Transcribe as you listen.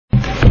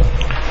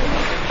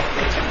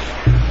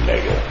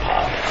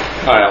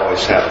I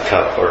always have a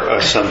cup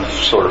or some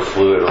sort of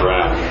fluid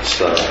around.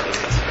 So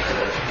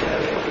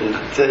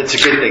it's a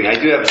good thing. I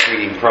do have a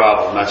drinking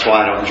problem. That's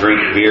why I don't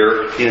drink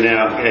beer. If you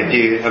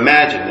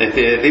imagine, if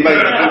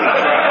anybody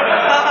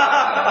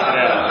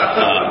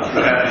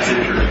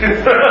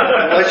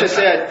let's just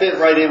say I'd fit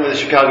right in with the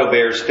Chicago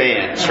Bears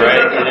fans, right?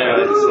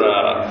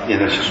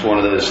 It's just one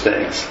of those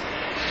things.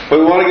 But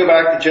we want to go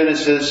back to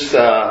Genesis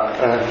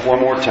one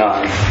more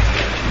time,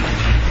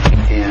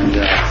 and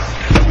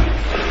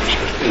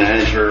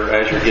as you're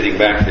getting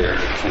back there,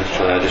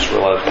 actually, I just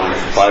realized my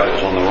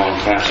Bible's on the wrong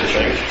passage.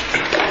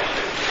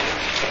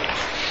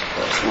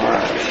 All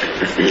right.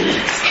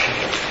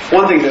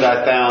 One thing that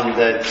I found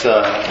that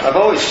I've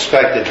always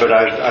suspected, but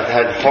I've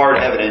had hard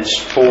evidence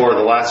for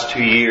the last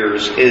 2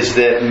 years, is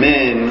that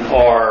men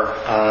are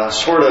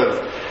sort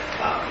of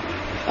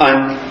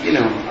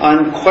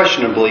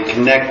unquestionably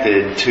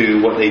connected to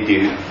what they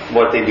do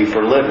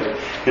for a living.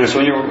 So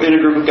when you're in a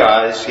group of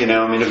guys,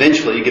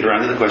 eventually you get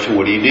around to the question,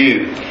 what do you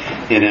do?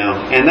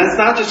 And that's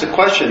not just a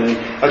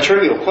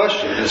trivial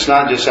question. It's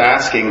not just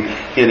asking,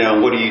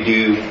 what do you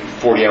do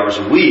 40 hours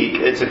a week?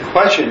 It's a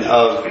question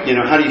of,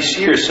 how do you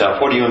see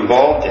yourself? What are you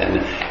involved in?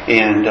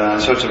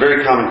 And so it's a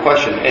very common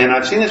question. And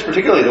I've seen this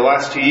particularly the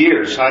last 2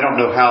 years. I don't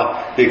know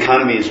how the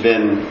economy has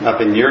been up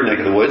in your neck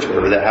of the woods,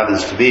 wherever that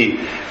happens to be.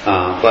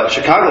 But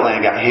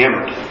Chicagoland got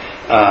hammered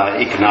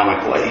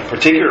economically,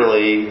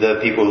 particularly the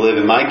people who live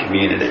in my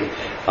community.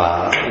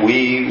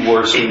 We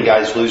were seeing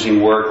guys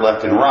losing work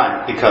left and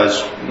right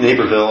because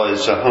Naperville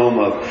is a home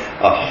of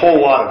a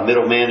whole lot of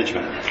middle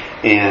management.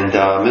 And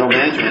middle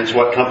management is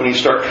what companies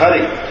start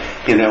cutting,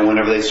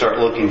 whenever they start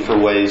looking for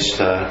ways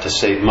to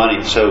save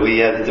money. So we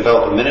had to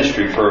develop a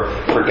ministry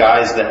for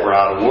guys that were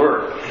out of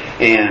work.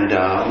 And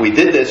we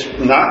did this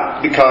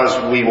not because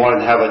we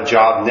wanted to have a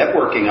job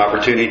networking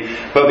opportunity,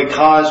 but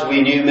because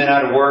we knew men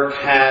out of work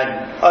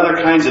had other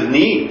kinds of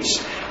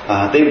needs.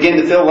 They began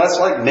to feel less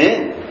like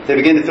men. They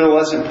began to feel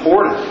less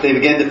important. They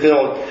began to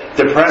feel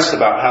depressed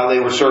about how they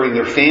were serving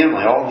their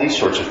family, all these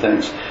sorts of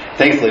things.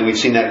 Thankfully, we've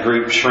seen that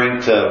group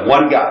shrink to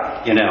one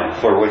guy,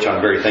 for which I'm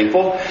very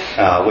thankful,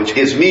 which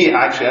gives me,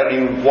 actually, I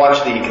don't even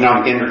watch the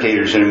economic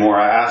indicators anymore.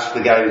 I asked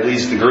the guy who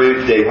leads the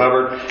group, Dave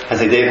Hubbard, I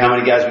said, Dave, how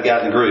many guys we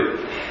got in the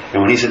group?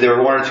 And when he said there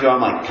were 1 or 2,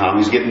 I'm like,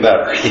 economy's getting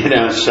better,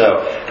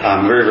 so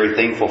I'm very, very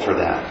thankful for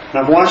that. And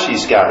I've watched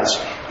these guys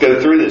go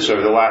through this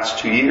over the last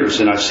 2 years,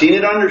 and I've seen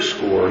it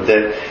underscored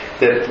that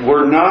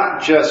we're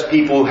not just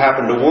people who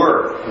happen to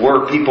work.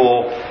 We're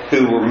people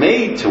who were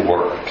made to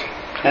work.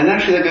 And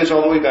actually that goes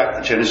all the way back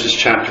to Genesis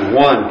chapter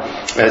 1,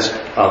 as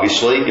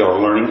obviously y'all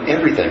are learning,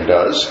 everything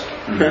does.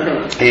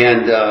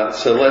 And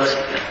so let's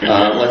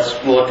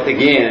look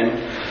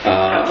again.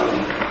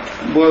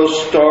 We'll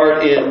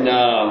start in...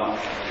 why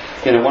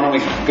don't we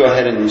go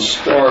ahead and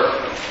start?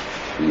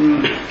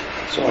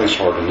 It's always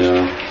hard to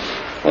know.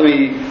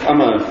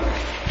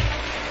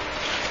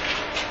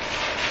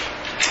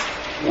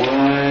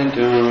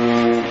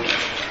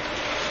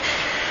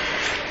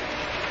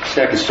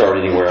 I can start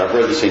anywhere. I've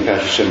read the same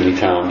passage so many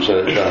times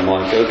that I'm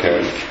like,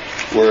 okay,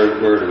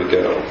 where do we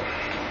go?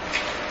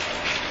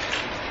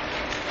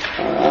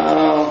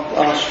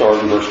 I'll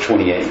start in verse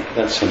 28.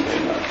 That's simple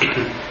enough.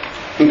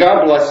 And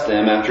God blessed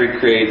them after He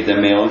created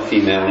them, male and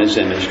female, in His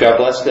image. God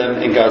blessed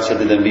them, and God said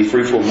to them, be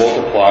fruitful,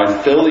 multiply,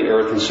 and fill the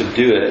earth and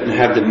subdue it, and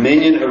have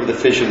dominion over the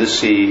fish of the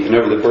sea, and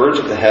over the birds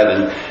of the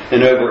heaven,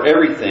 and over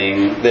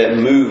everything that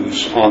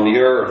moves on the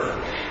earth.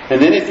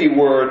 And then if you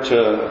were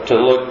to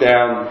look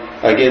down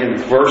again in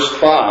verse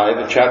 5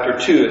 of chapter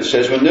 2, it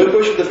says, when no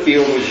bush of the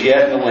field was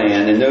yet in the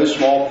land, and no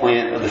small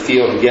plant of the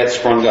field had yet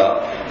sprung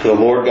up, for the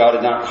Lord God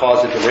had not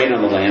caused it to rain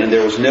on the land, and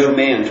there was no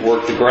man to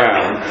work the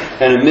ground,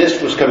 and a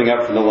mist was coming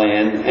up from the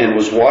land, and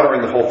was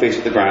watering the whole face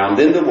of the ground.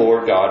 Then the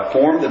Lord God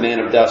formed the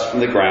man of dust from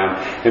the ground,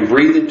 and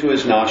breathed into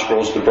his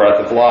nostrils the breath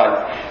of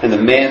life, and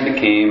the man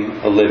became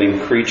a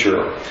living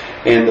creature.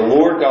 And the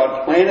Lord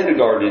God planted a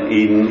garden in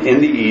Eden in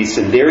the east,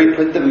 and there He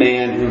put the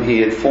man whom He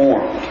had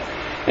formed.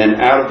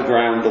 And out of the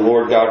ground the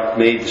Lord God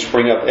made to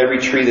spring up every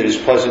tree that is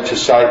pleasant to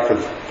sight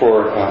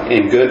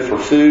and good for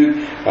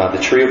food. The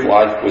tree of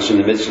life was in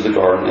the midst of the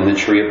garden, and the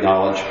tree of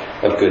knowledge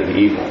of good and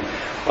evil.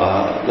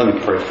 Let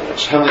me pray for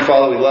us. Heavenly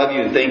Father, we love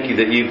You and thank You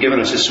that You've given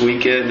us this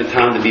weekend the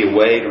time to be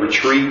away, to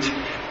retreat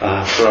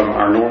from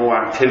our normal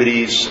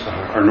activities,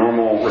 our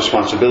normal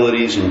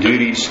responsibilities and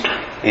duties,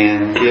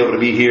 and be able to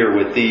be here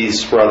with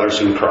these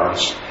brothers in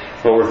Christ.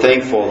 Lord, we're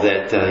thankful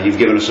that You've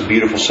given us a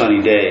beautiful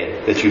sunny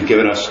day, that You've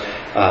given us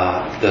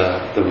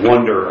the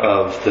wonder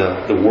of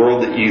the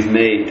world that You've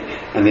made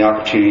and the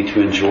opportunity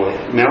to enjoy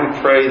it. Now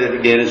we pray that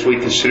again as we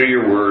consider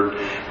Your Word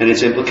and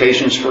its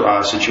implications for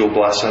us, that You'll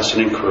bless us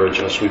and encourage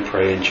us. We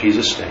pray in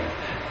Jesus' name.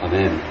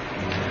 Amen.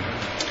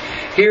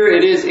 Here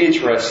it is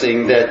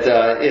interesting that,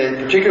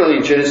 particularly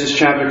in Genesis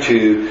chapter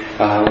 2,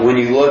 when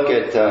you look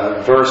at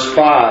verse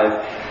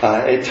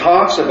 5, it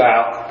talks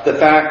about the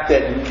fact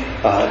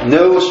that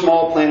no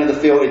small plant of the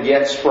field had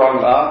yet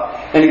sprung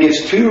up. And it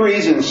gives two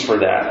reasons for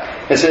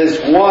that. It says,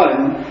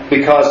 one,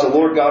 because the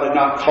Lord God had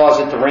not caused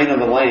it to rain on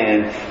the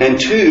land, and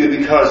two,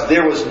 because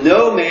there was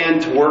no man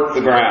to work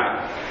the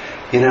ground.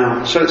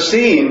 So it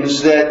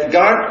seems that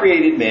God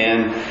created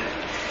man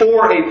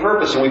for a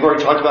purpose. And we've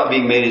already talked about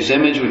being made in His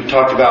image. We've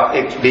talked about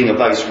it being a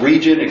vice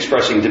regent,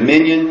 expressing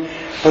dominion.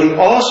 But He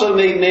also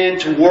made man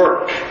to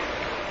work.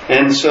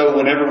 And so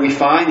whenever we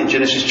find in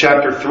Genesis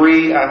chapter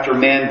 3, after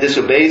man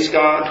disobeys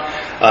God,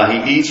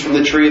 he eats from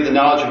the tree of the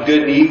knowledge of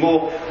good and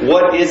evil,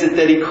 what is it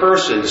that he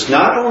curses?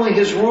 Not only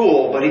his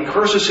rule, but he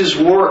curses his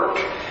work.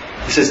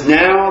 He says,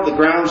 now the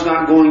ground's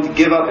not going to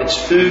give up its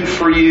food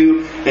for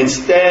you.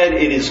 Instead,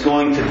 it is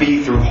going to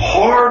be through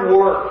hard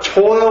work,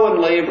 toil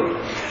and labor,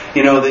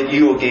 that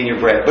you will gain your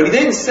bread. But He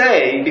didn't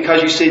say,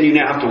 because you sin, you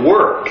now have to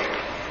work.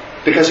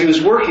 Because He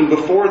was working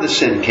before the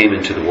sin came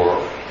into the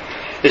world.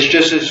 It's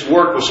just His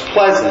work was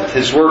pleasant.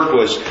 His work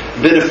was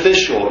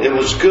beneficial. It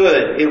was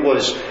good. It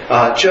was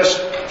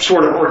just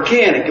sort of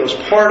organic. It was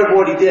part of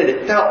what He did.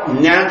 It felt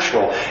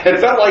natural. It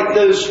felt like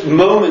those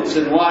moments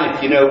in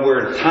life,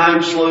 where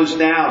time slows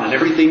down and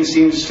everything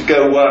seems to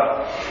go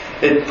well.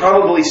 It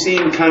probably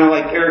seemed kind of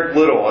like Eric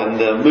Liddell in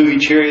the movie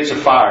Chariots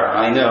of Fire.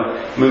 I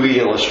know movie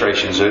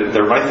illustrations,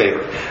 they're my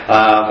favorite.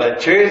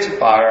 But Chariots of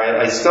Fire,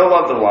 I still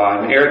love the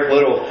line. Eric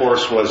Liddell, of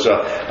course, was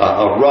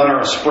a runner,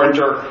 a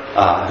sprinter,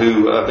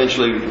 who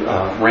eventually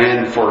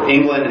ran for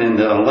England in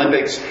the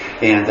Olympics.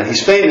 And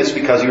he's famous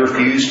because he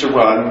refused to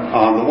run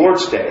on the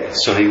Lord's Day.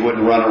 So he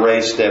wouldn't run a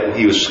race that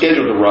he was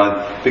scheduled to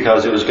run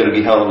because it was going to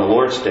be held on the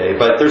Lord's Day.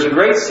 But there's a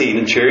great scene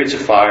in Chariots of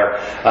Fire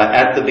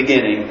at the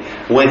beginning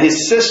when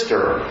his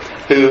sister,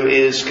 who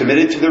is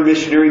committed to their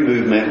missionary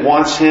movement,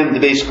 wants him to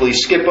basically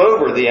skip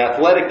over the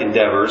athletic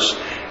endeavors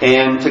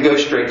and to go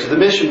straight to the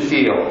mission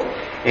field.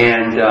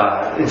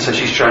 And so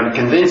she's trying to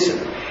convince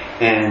him.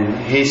 And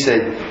he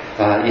said,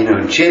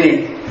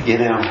 Jenny,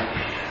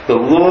 the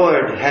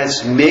Lord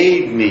has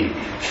made me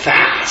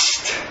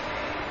fast.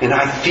 And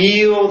I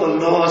feel the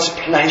Lord's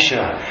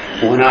pleasure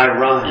when I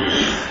run.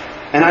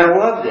 And I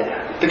love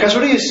that. Because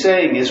what he is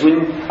saying is,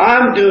 when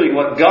I'm doing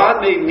what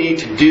God made me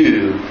to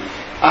do,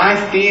 I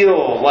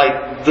feel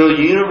like the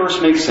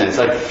universe makes sense.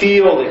 I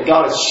feel that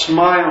God is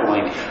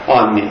smiling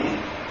on me.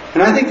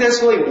 And I think that's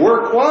the way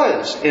work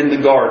was in the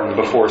garden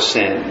before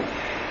sin.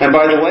 And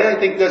by the way, I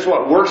think that's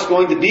what work's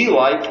going to be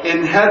like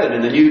in heaven,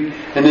 in the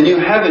new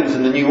heavens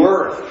and the new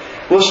earth.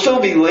 We'll still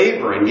be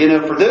laboring.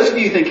 For those of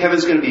you who think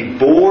heaven's going to be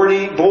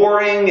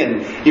boring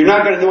and you're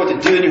not going to know what to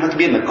do and you have to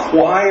be in the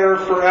choir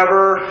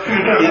forever,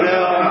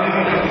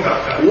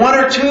 one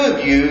or two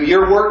of you,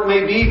 your work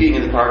may be being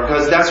in the choir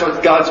because that's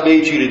what God's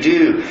made you to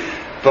do.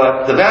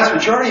 But the vast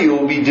majority of you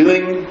will be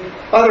doing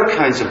other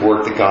kinds of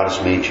work that God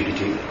has made you to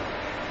do.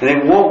 And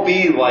it won't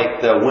be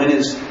like when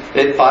is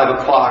it 5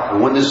 o'clock or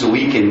when does the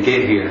weekend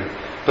get here.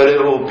 But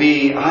it will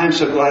be, I'm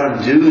so glad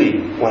I'm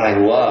doing what I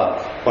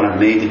love, what I'm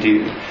made to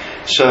do.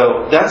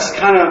 So that's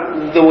kind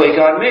of the way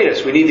God made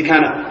us. We need to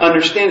kind of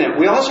understand that.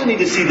 We also need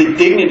to see the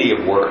dignity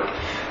of work.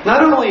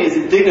 Not only is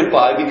it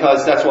dignified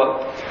because that's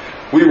what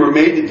we were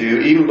made to do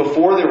even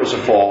before there was a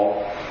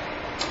fall,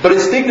 but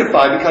it's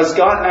dignified because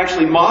God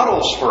actually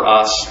models for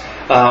us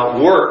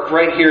work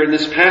right here in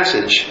this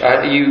passage.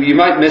 You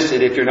might miss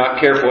it if you're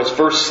not careful. It's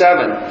verse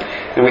 7.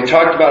 And we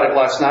talked about it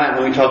last night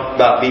when we talked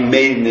about being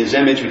made in His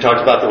image. We talked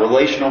about the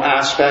relational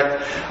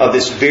aspect of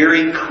this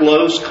very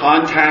close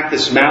contact,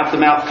 this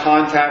mouth-to-mouth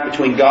contact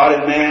between God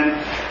and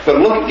man. But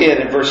look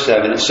again at verse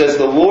 7. It says,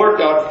 the Lord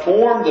God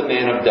formed the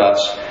man of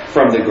dust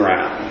from the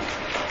ground.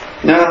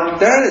 Now,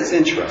 that is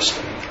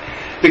interesting.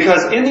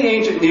 Because in the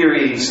ancient Near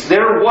East,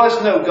 there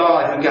was no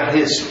God who got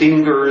his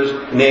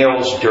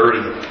fingernails dirty.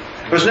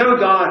 There was no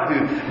God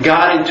who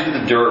got into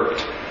the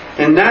dirt.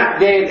 In that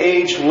day and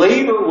age,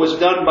 labor was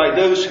done by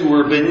those who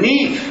were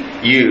beneath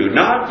you,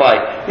 not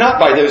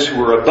by those who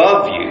were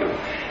above you.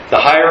 The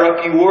higher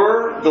up you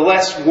were, the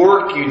less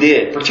work you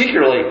did,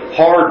 particularly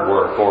hard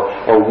work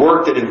or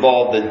work that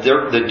involved the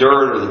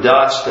dirt or the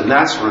dust and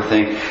that sort of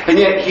thing. And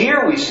yet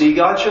here we see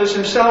God shows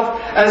Himself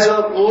as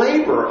a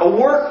laborer, a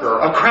worker,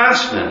 a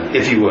craftsman,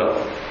 if you will.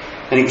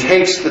 And He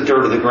takes the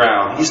dirt of the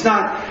ground. He's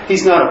not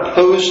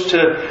opposed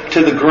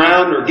to the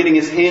ground or getting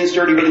his hands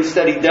dirty, but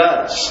instead He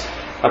does.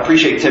 I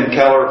appreciate Tim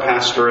Keller,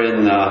 pastor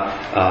in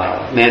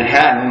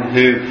Manhattan,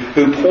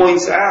 who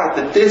points out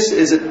that this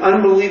is an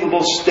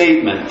unbelievable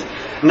statement,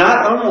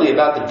 not only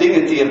about the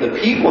dignity of the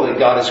people that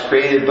God has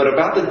created, but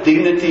about the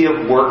dignity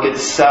of work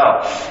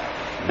itself.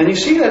 And you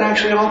see that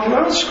actually all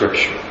throughout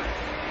Scripture.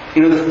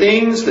 The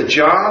things, the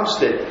jobs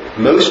that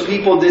most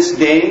people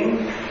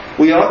disdain,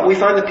 we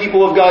find the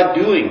people of God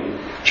doing.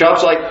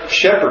 Jobs like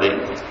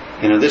shepherding.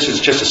 This is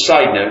just a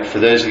side note for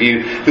those of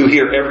you who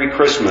hear every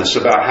Christmas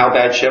about how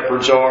bad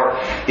shepherds are.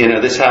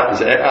 This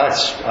happens.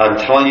 I'm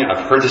telling you,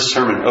 I've heard this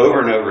sermon over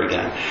and over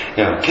again.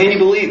 Can you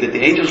believe that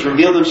the angels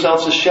revealed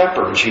themselves as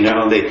shepherds?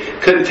 They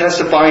couldn't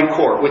testify in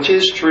court, which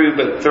is true,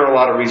 but there are a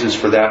lot of reasons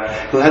for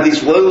that. Who had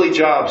these lowly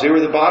jobs. They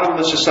were the bottom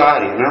of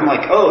society. And I'm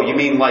like, oh, you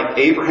mean like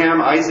Abraham,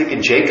 Isaac,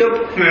 and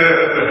Jacob?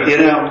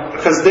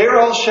 Because they're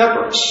all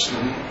shepherds.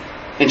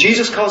 And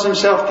Jesus calls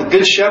Himself the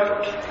Good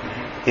Shepherd.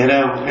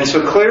 And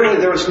so clearly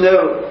there was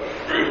no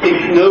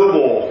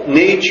ignoble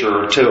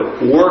nature to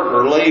work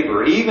or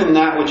labor, even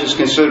that which is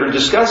considered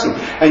disgusting.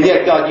 And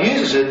yet God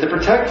uses it to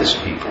protect His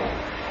people.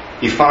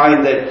 You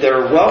find that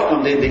they're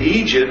welcomed into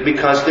Egypt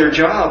because their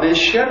job is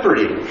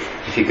shepherding.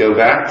 If you go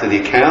back to the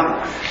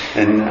account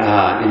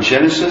in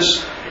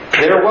Genesis,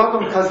 they're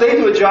welcome because they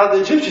do a job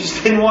the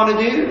Egyptians didn't want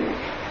to do.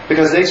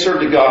 Because they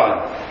served a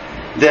God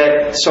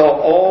that saw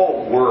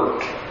all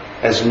work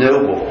as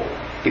noble,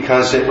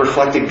 because it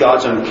reflected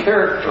God's own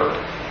character,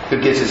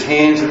 who gets His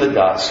hands in the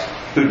dust,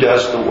 who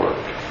does the work.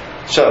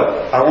 So,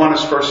 I want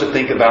us first to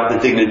think about the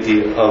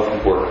dignity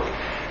of work.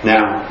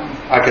 Now,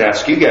 I could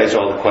ask you guys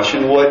all the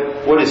question,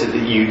 what is it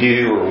that you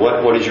do, or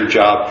what is your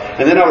job?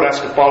 And then I would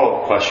ask a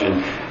follow-up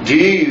question. Do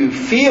you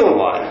feel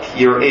like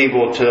you're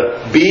able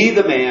to be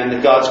the man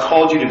that God's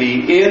called you to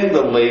be in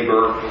the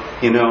labor,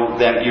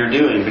 that you're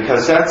doing?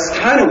 Because that's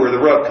kind of where the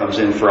rub comes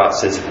in for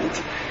us, isn't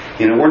it?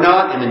 We're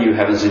not in the new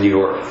heavens and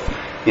new earth.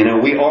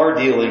 We are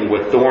dealing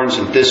with thorns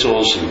and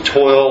thistles and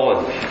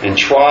toil and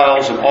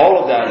trials and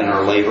all of that in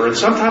our labor. And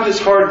sometimes it's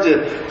hard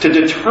to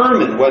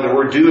determine whether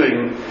we're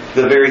doing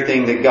the very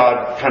thing that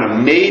God kind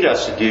of made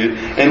us to do.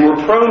 And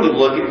we're prone to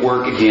look at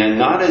work again,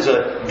 not as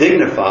a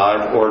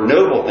dignified or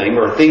noble thing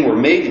or a thing we're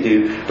made to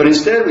do, but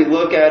instead we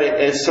look at it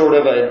as sort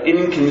of an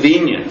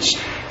inconvenience,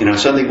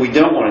 something we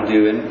don't want to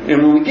do. And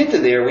when we get to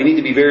there, we need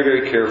to be very,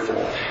 very careful.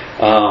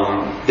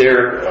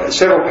 There are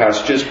several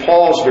passages.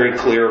 Paul is very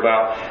clear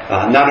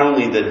about not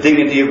only the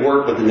dignity of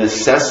work, but the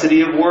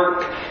necessity of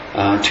work.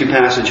 Two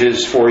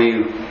passages for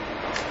you.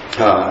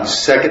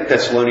 2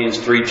 Thessalonians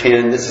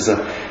 3:10.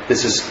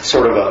 This is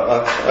sort of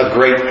a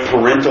great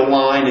parental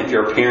line if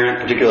you're a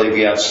parent, particularly if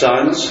you have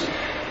sons.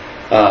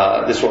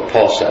 This is what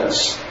Paul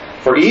says.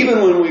 For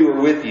even when we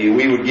were with you,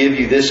 we would give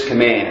you this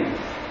command.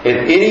 If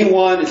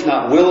anyone is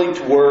not willing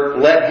to work,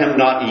 let him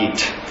not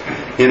eat.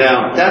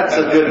 That's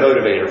a good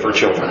motivator for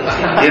children.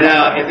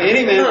 If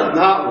any man will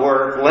not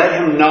work, let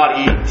him not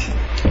eat.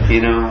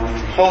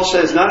 Paul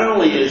says not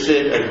only is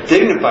it a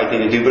dignified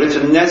thing to do, but it's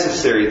a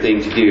necessary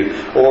thing to do.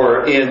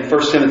 Or in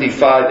 1 Timothy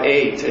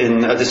 5:8,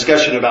 in a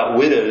discussion about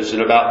widows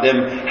and about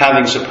them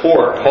having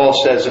support, Paul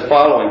says the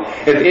following: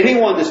 if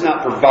anyone does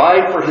not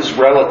provide for his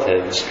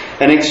relatives,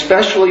 and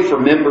especially for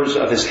members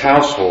of his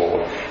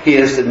household, he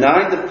has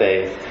denied the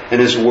faith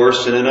and is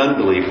worse than an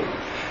unbeliever.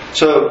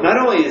 So not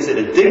only is it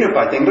a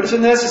dignified thing, but it's a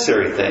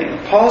necessary thing.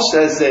 Paul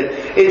says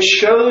that it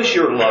shows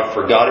your love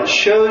for God. It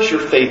shows your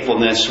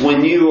faithfulness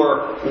when you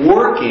are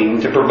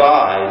working to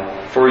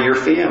provide for your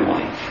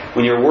family.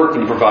 When you're working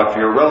to provide for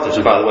your relatives.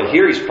 And by the way,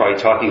 here he's probably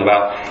talking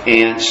about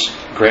aunts,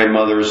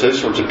 grandmothers, those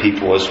sorts of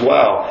people as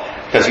well.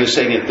 Because he was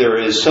saying if there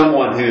is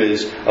someone who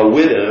is a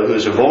widow, who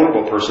is a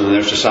vulnerable person in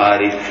their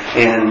society,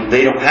 and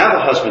they don't have a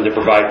husband to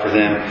provide for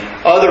them,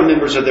 other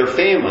members of their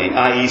family,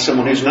 i.e.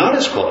 someone who's not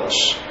as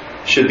close,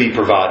 should be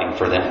providing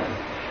for them.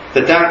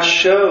 That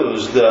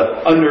shows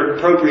the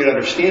appropriate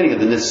understanding of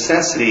the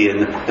necessity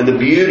and the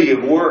beauty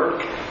of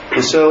work.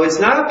 And so it's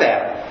not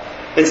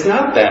bad. It's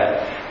not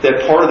bad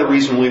that part of the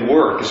reason we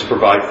work is to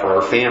provide for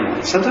our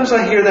family. Sometimes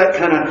I hear that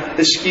kind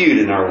of skewed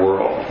in our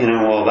world.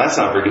 Well, that's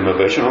not very good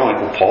motivation. I'm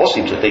like, well, Paul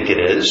seems to think it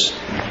is.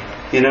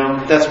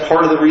 That's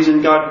part of the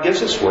reason God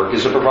gives us work,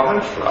 is to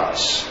provide for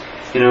us.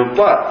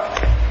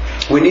 But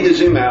we need to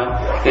zoom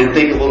out and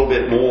think a little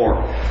bit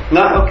more.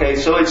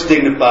 So it's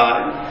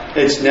dignified,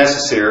 it's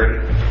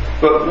necessary,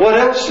 but what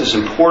else is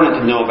important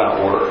to know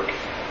about work?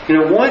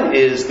 One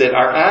is that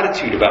our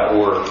attitude about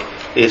work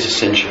is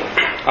essential.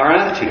 Our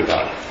attitude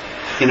about it.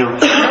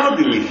 How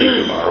do we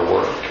think of our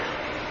work?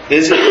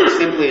 Is it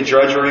simply a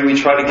drudgery we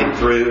try to get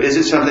through? Is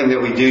it something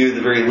that we do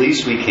the very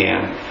least we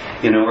can?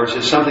 Or is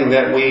it something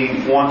that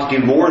we want to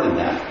do more than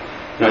that?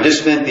 I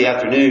just spent the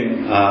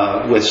afternoon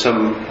with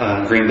some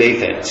Green Bay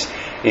fans.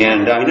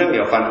 And I know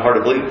you'll find it hard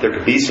to believe that there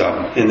could be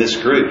some in this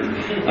group.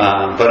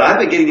 But I've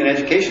been getting an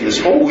education this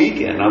whole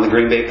weekend on the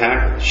Green Bay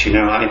Packers.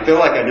 I feel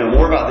like I know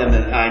more about them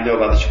than I know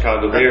about the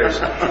Chicago Bears.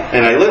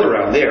 And I live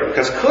around there.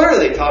 Because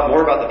clearly they talk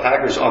more about the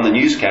Packers on the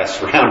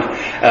newscasts around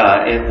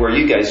and where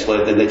you guys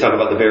live than they talk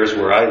about the Bears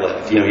where I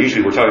live.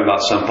 Usually we're talking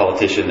about some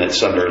politician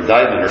that's under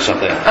indictment or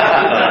something.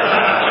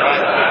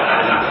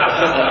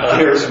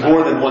 There's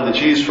more than one to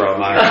choose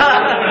from.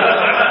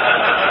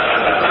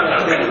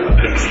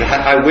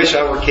 I wish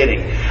I were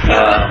kidding.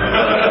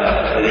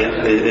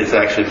 It's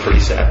actually pretty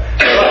sad.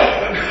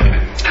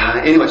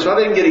 Anyway, so I've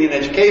been getting an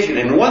education,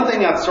 and one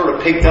thing I've sort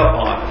of picked up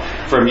on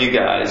from you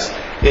guys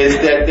is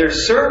that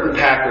there's certain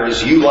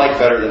Packers you like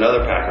better than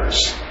other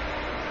Packers.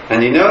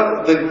 And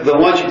the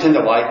ones you tend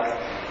to like,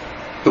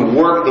 the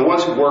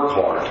ones who work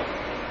hard,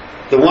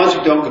 the ones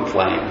who don't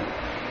complain,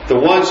 the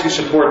ones who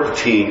support the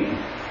team,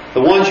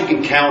 the ones you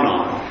can count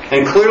on,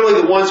 and clearly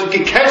the ones who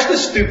can catch the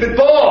stupid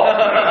ball.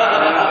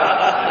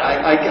 I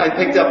I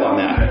picked up on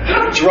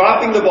that.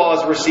 Dropping the ball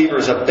as a receiver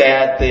is a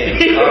bad thing.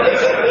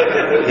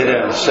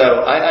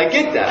 So I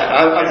get that.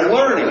 I'm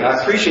learning.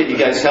 I appreciate you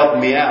guys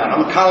helping me out.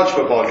 I'm a college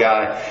football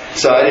guy,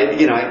 so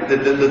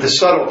the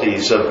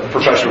subtleties of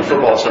professional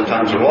football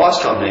sometimes are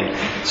lost on me.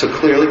 So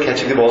clearly,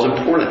 catching the ball is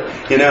important.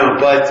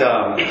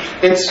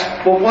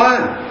 But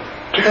why?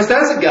 Because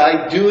that's a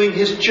guy doing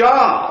his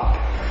job.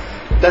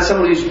 That's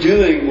somebody who's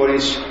doing what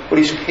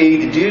he's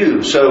paid to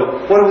do. So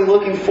what are we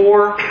looking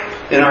for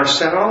in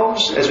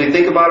ourselves as we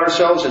think about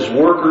ourselves as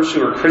workers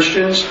who are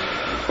Christians?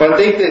 Well, I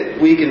think that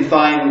we can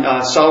find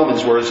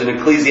Solomon's words in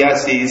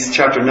Ecclesiastes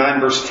chapter 9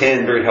 verse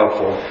 10 very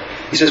helpful.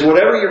 He says,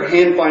 whatever your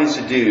hand finds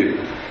to do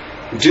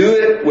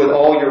it with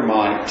all your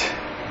might.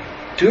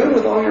 Do it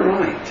with all your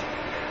might.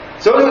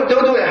 So don't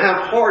do it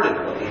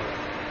half-heartedly.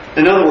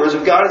 In other words,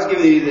 if God has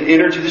given you the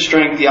energy, the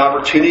strength, the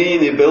opportunity,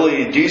 and the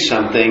ability to do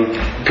something,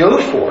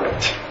 go for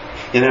it.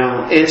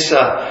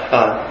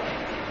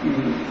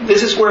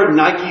 This is where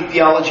Nike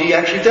theology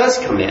actually does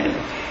come in.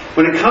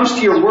 When it comes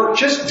to your work,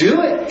 just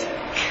do it.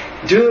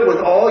 Do it with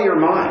all your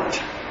might.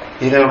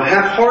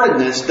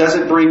 Half-heartedness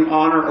doesn't bring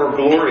honor or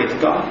glory to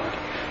God.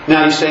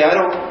 Now you say,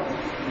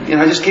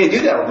 I just can't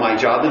do that with my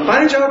job. Then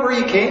find a job where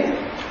you can.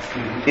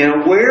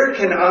 Where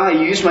can I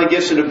use my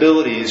gifts and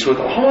abilities with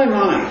all my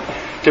might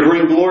to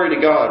bring glory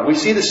to God? We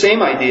see the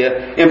same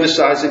idea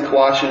emphasized in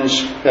Colossians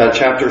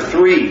chapter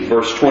 3,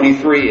 verse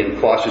 23, and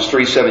Colossians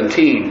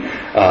 3:17.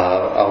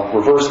 I'll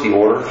reverse the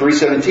order.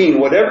 3:17.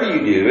 Whatever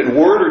you do, in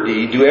word or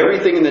deed, do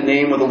everything in the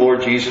name of the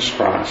Lord Jesus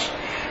Christ,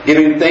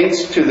 giving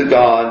thanks to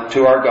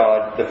our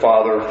God, the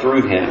Father,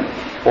 through Him.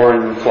 Or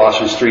in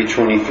Colossians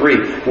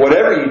 3:23.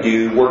 Whatever you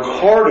do, work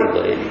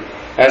heartily,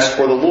 as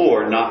for the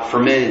Lord, not for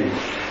men.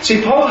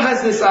 See, Paul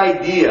has this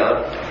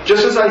idea,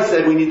 just as I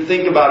said, we need to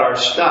think about our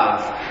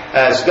stuff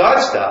as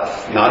God's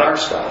stuff, not our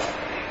stuff.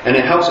 And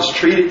it helps us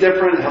treat it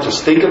different, it helps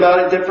us think about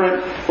it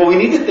different. But we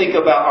need to think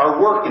about our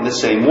work in the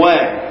same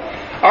way.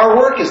 Our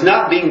work is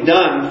not being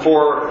done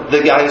for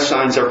the guy who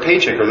signs our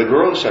paycheck or the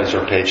girl who signs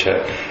our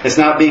paycheck. It's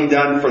not being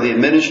done for the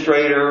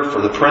administrator,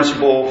 for the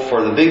principal,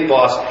 for the big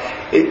boss.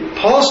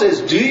 Paul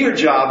says, do your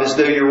job as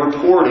though you're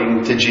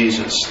reporting to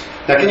Jesus.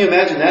 Now, can you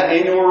imagine that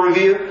annual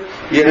review?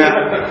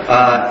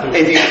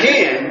 If you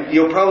can,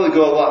 you'll probably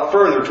go a lot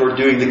further toward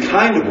doing the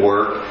kind of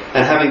work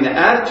and having the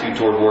attitude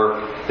toward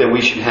work that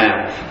we should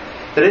have.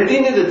 But at the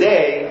end of the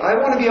day, I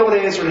want to be able to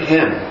answer to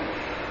Him.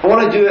 I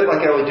want to do it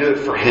like I would do it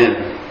for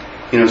Him.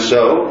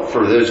 So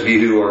for those of you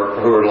who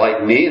are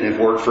like me and have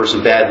worked for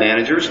some bad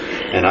managers,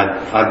 and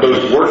I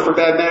both worked for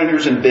bad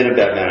managers and been a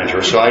bad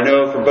manager, so I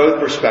know from both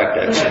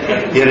perspectives.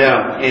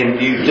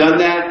 And you've done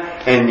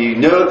that, and you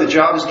know the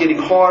job is getting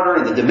harder,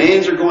 and the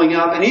demands are going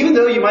up, and even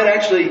though you might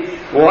actually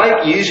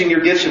like using your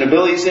gifts and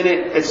abilities in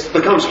it, it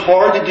becomes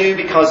hard to do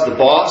because the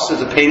boss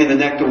is a pain in the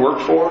neck to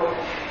work for.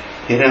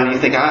 You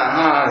think,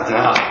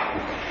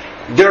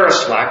 they're a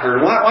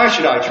slacker. Why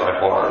should I try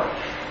hard?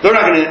 They're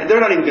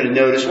not even going to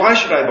notice. Why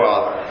should I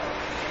bother?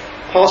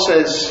 Paul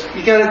says,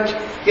 you got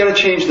to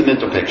change the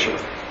mental picture.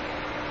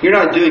 You're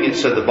not doing it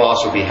so the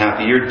boss will be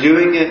happy. You're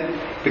doing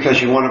it because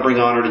you want to bring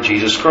honor to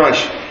Jesus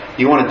Christ.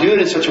 You want to do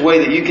it in such a way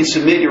that you can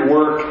submit your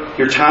work,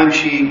 your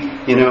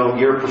timesheet,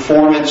 your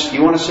performance.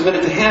 You want to submit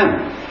it to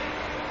Him.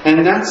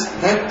 And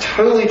that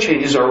totally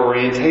changes our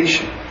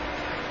orientation.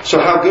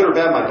 So how good or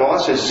bad my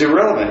boss is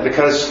irrelevant,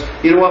 because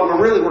you know what?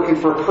 We're really working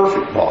for a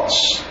perfect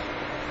boss.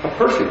 A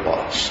perfect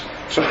boss.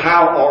 So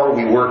how are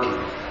we working?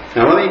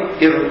 Now let me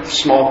give a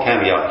small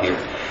caveat here.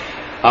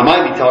 I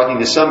might be talking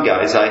to some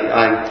guys.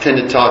 I tend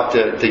to talk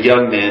to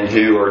young men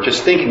who are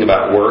just thinking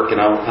about work,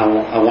 and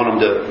I want them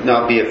to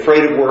not be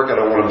afraid of work. I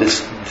don't want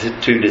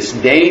them to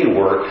disdain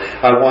work.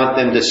 I want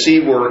them to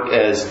see work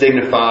as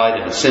dignified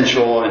and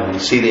essential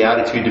and see the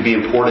attitude to be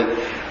important.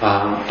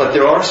 But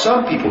there are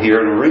some people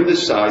here in a room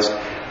this size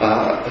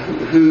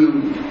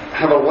who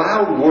have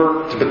allowed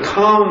work to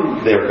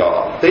become their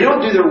God. They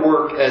don't do their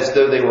work as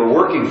though they were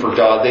working for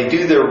God. They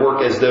do their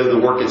work as though the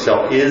work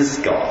itself is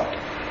God.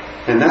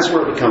 And that's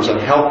where it becomes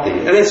unhealthy.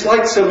 And it's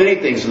like so many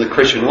things in the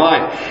Christian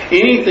life.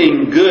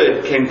 Anything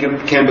good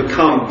can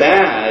become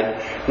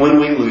bad when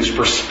we lose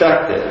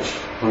perspective.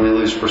 When we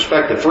lose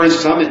perspective. For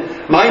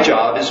instance, my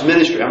job is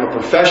ministry. I'm a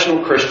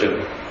professional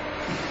Christian.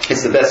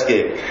 It's the best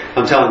gig.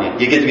 I'm telling you.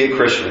 You get to be a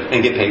Christian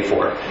and get paid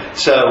for it.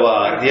 So,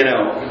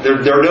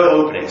 there are no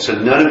openings. So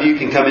none of you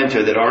can come into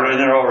it that aren't in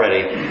it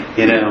already.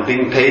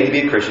 Being paid to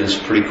be a Christian is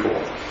pretty cool.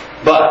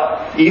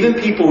 But even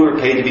people who are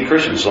paid to be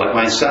Christians, like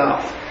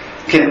myself,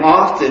 can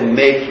often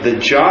make the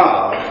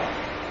job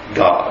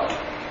God.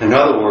 In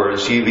other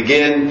words, you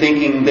begin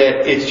thinking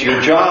that it's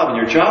your job and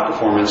your job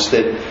performance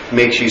that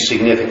makes you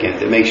significant,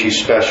 that makes you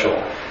special,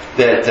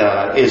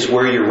 that is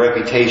where your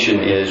reputation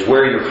is,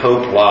 where your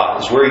hope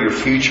lies, where your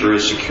future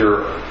is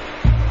secure.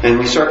 And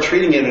we start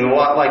treating it a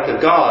lot like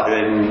a God,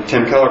 and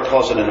Tim Keller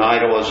calls it an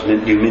idol, as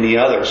do many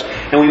others.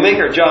 And we make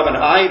our job an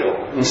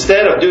idol.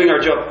 Instead of doing our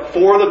job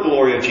for the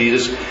glory of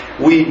Jesus,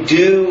 we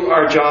do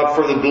our job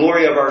for the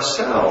glory of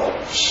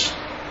ourselves.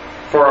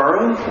 for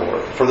our own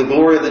glory, for the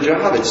glory of the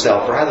job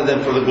itself, rather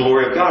than for the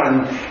glory of God.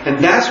 And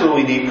that's when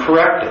we need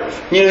corrective.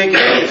 You can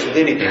do this with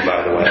anything,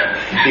 by the way.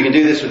 You can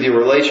do this with your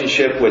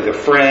relationship with a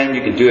friend.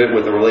 You can do it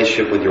with a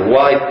relationship with your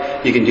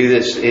wife. You can do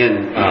this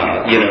in,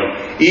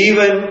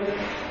 even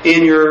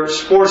in your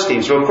sports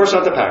team. So, of course,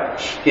 not the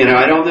Packers.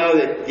 I don't know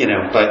that,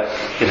 but,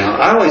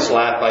 I always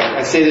laugh.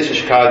 I say this in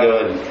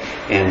Chicago,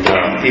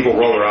 and people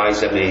roll their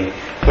eyes at me.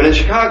 But in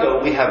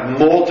Chicago, we have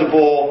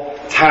multiple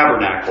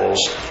tabernacles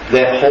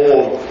that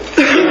hold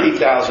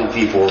 50,000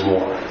 people or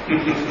more.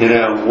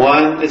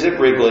 One is at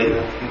Wrigley,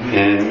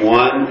 and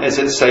one is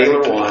at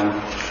Sailor One,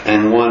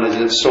 and one is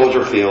at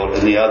Soldier Field,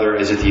 and the other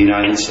is at the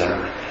United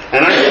Center.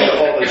 And I've been to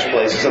all those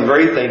places. I'm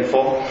very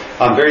thankful.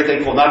 I'm very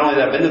thankful not only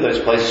that I've been to those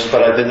places,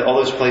 but I've been to all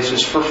those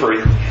places for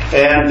free.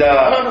 And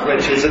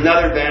which is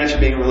another advantage of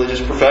being a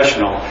religious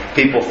professional.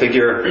 People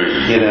figure,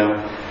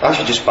 I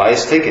should just buy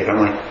his ticket. I'm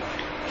like,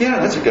 yeah,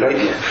 that's a good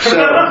idea. So,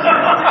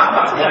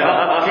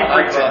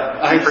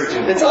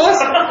 it's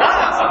awesome.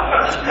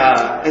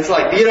 It's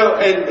like,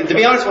 and to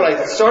be honest, what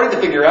I started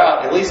to figure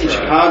out, at least in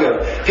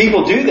Chicago,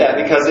 people do that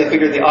because they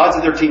figure the odds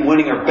of their team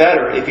winning are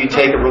better if you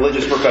take a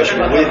religious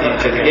professional with you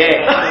to the game.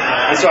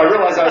 And so I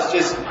realized I was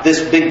just this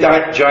big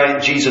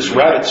giant Jesus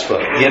rabbit's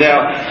foot, and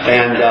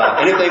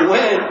if they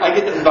win, I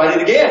get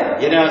invited again,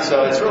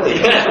 so it's really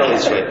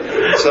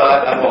sweet. So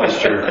I'm always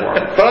cheering for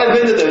them. But I've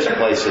been to those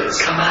places,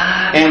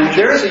 and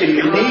there's a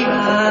unique,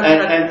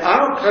 and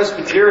I'm a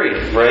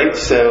Presbyterian, right?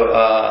 So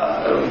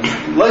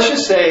let's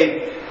just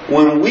say,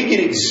 when we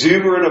get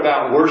exuberant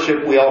about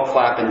worship, we all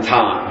clap in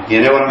time.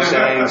 You know what I'm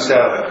saying? So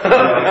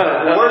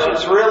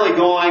worship's really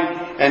going,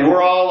 and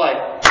we're all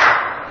like,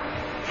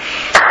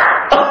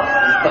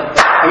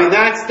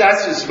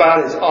 that's just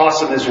about as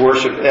awesome as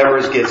worship ever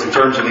gets in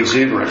terms of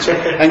exuberance.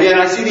 And then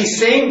I see these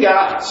same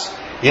guys.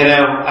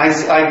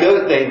 I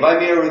go, they invite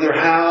me over to their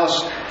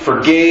house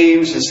for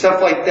games and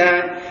stuff like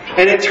that.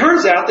 And it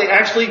turns out they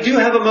actually do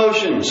have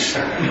emotions.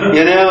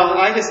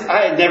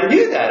 I never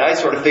knew that. I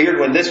sort of figured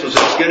when this was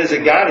as good as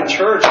it got in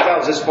church, that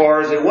was as far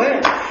as it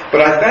went.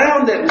 But I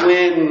found that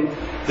when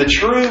the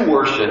true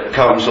worship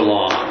comes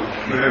along,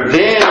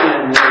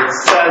 then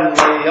it's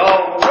suddenly,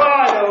 all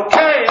right,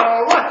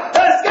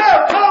 let's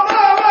go, come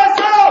on, let's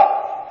go!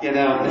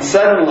 And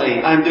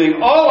suddenly I'm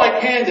doing all I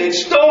can to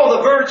extol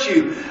the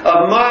virtue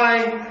of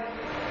my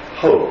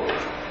hope.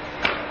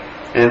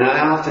 And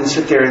I often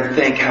sit there and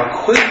think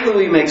how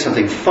quickly we make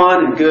something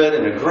fun and good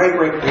and a great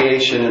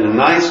recreation and a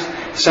nice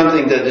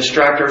something to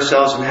distract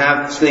ourselves and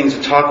have things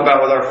to talk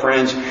about with our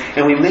friends,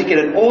 and we make it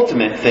an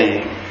ultimate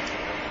thing.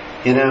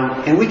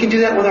 And we can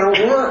do that with our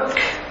work.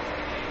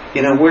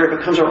 Where it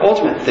becomes our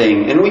ultimate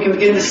thing. And we can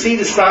begin to see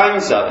the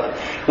signs of it.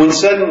 When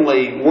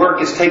suddenly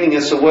work is taking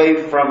us away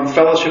from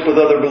fellowship with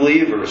other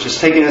believers. It's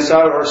taking us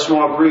out of our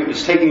small group.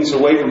 It's taking us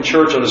away from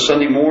church on a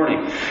Sunday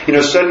morning.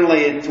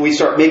 Suddenly we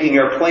start making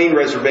our plane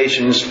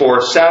reservations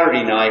for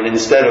Saturday night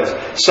instead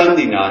of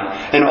Sunday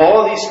night. And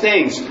all of these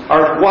things,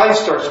 our wife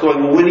starts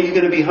going, well, when are you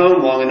going to be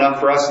home long enough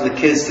for us and the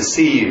kids to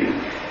see you?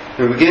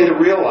 And we begin to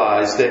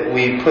realize that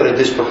we put a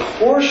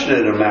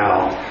disproportionate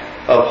amount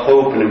of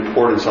hope and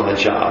importance on the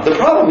job. The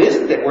problem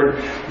isn't that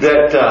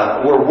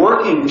we're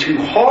working too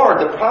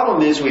hard. The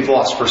problem is we've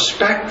lost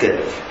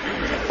perspective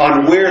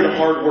on where the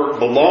hard work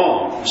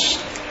belongs.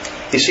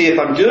 You see, if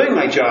I'm doing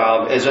my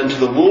job as unto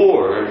the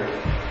Lord,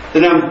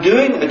 then I'm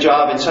doing a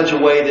job in such a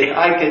way that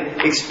I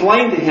can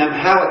explain to Him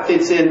how it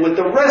fits in with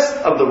the rest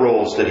of the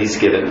roles that He's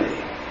given me.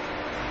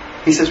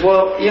 He says,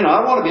 well,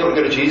 I want to be able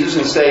to go to Jesus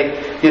and say,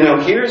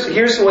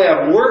 here's the way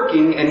I'm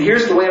working, and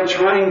here's the way I'm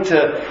trying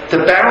to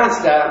balance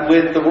that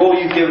with the role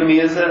you've given me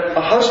as a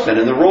husband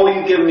and the role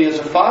you've given me as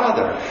a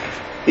father.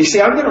 You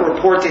see, I'm going to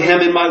report to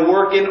Him in my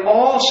work in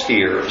all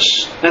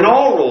spheres and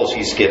all roles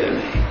He's given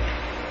me.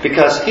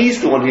 Because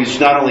He's the one who's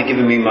not only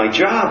given me my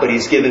job, but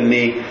He's given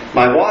me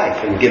my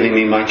wife and giving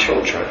me my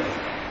children.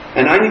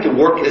 And I need to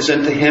work as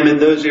unto Him in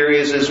those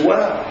areas as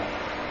well.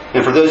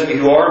 And for those of you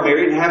who are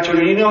married and have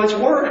children, it's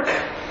work.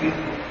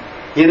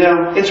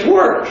 It's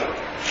work.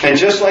 And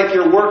just like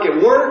your work at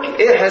work,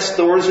 it has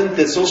thorns and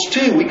thistles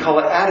too. We call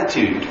it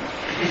attitude,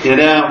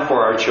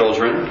 for our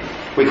children.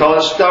 We call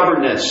it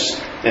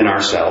stubbornness in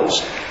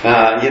ourselves.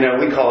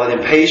 We call it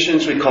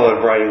impatience. We call it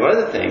a variety of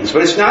other things.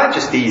 But it's not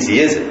just easy,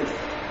 is it?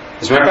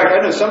 As a matter of fact, I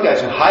know some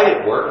guys who hide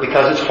at work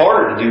because it's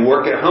harder to do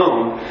work at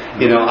home,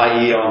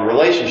 i.e. on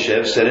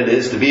relationships, than it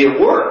is to be at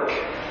work.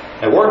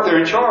 At work, they're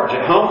in charge.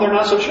 At home, they're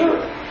not so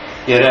sure.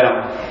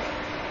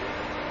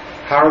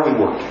 How are we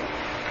working?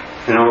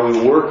 And are we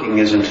working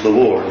as unto the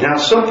Lord? Now,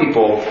 some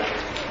people,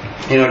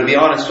 to be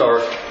honest,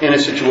 are in a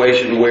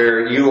situation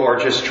where you are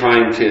just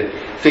trying to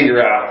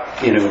figure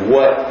out,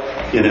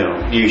 what,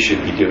 you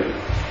should be doing.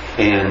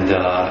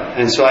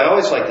 And so I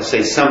always like to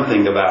say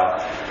something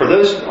about, for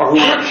those who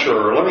aren't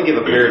sure, let me give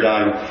a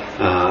paradigm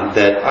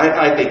that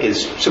I think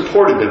is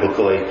supported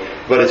biblically,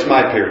 but it's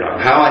my paradigm.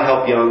 How I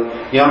help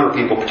younger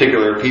people,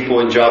 particularly people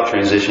in job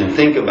transition,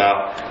 think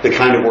about the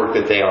kind of work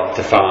that they ought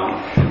to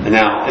find.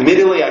 Now,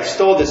 immediately I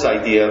stole this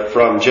idea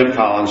from Jim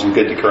Collins in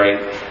Good to Great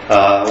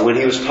when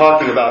he was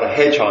talking about a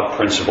hedgehog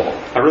principle.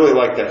 I really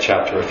like that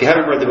chapter. If you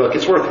haven't read the book,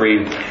 it's worth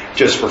reading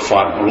just for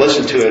fun. Or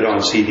listen to it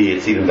on CD,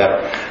 it's even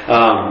better.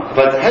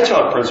 But the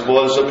hedgehog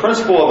principle is a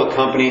principle of a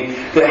company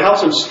that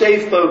helps them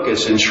stay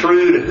focused and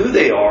true to who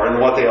they are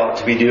and what they ought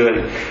to be doing.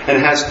 And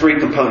it has 3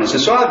 components.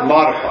 And so I've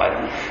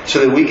modified them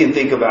so that we can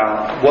think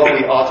about what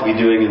we ought to be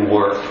doing in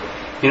work.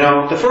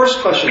 The first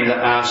question to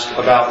ask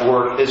about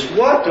work is,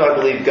 what do I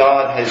believe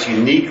God has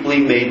uniquely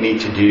made me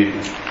to do?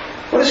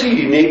 What has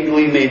He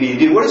uniquely made me to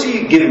do? What has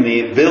He given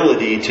me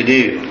ability to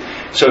do?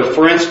 So,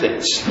 for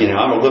instance,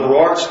 I'm a liberal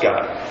arts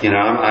guy.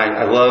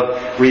 I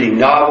love reading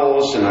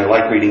novels, and I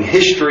like reading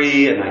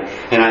history, and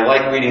I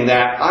like reading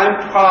that.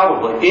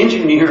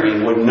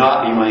 Engineering would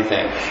not be my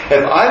thing.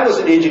 If I was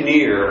an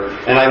engineer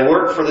and I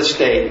worked for the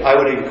state, I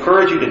would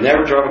encourage you to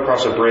never drive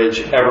across a bridge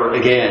ever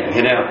again,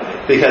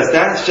 because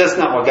that's just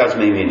not what God's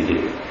made me to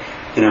do.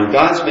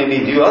 God's made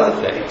me do other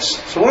things.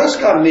 So what has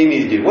God made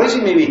me to do? What has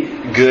He made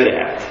me good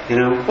at?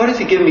 What has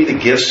He given me the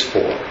gifts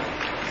for?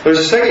 There's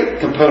a second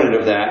component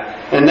of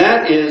that, and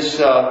that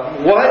is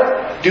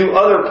what do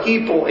other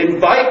people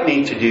invite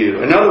me to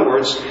do? In other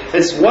words,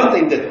 it's one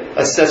thing to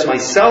assess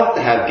myself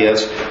to have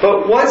gifts,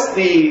 but what's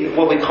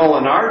what we call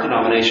in our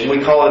denomination,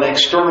 we call an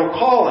external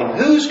calling.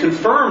 Who's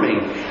confirming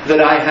that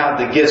I have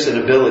the gifts and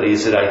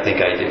abilities that I think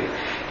I do?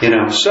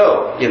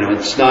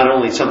 It's not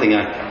only something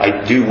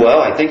I do well,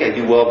 I think I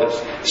do well,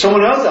 but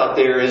someone else out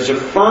there is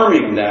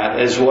affirming that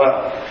as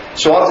well.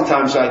 So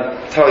oftentimes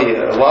I tell you,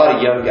 a lot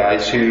of young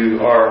guys who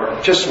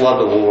just love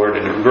the Lord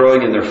and are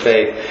growing in their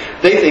faith,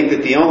 they think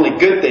that the only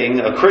good thing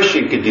a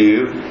Christian could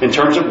do in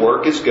terms of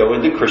work is go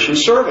into Christian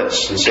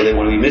service. And so they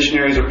want to be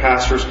missionaries or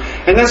pastors.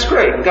 And that's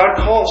great. God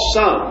calls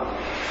some.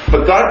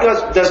 But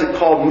God doesn't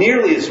call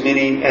nearly as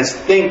many as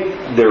think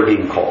they're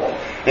being called.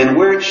 And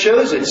where it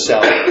shows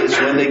itself is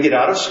when they get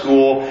out of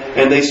school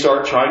and they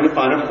start trying to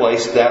find a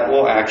place that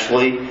will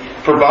actually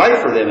provide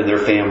for them and their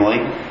family,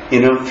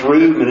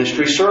 through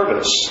ministry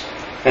service.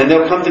 And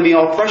they'll come to me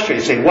all frustrated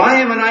and say,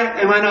 why am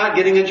I not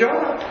getting a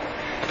job?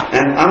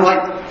 And I'm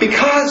like,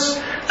 because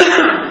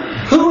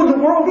who in the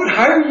world would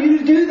hire you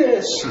to do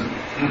this?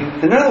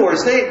 In other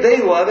words,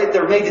 they love it.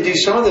 They're made to do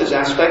some of those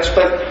aspects,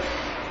 but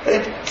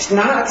it's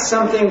not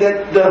something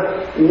that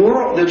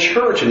the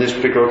church in this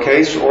particular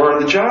case, or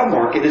the job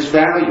market is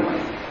valuing.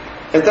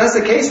 If that's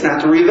the case, then I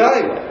have to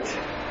reevaluate.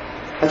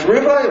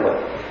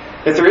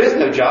 If there is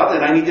no job,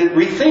 then I need to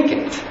rethink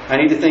it. I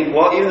need to think,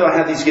 even though I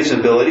have these gifts and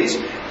abilities,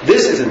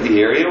 this isn't the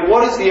area.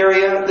 What is the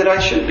area that I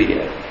should be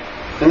in?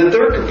 And the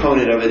third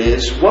component of it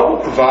is, what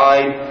will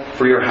provide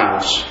for your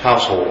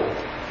household?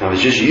 Now, if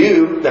it's just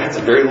you, that's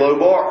a very low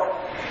bar.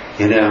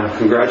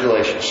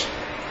 Congratulations.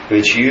 If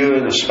it's you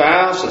and a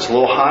spouse, that's a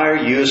little higher.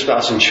 You, a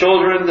spouse and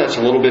children, that's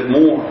a little bit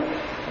more.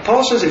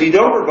 Paul says if you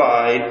don't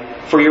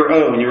provide for your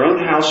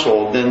own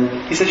household,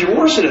 then he says you're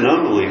worse than an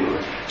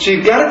unbeliever. So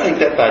you've got to take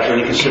that factor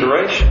into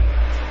consideration.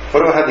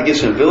 What do I have the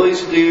gifts and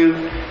abilities to do?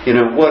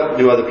 What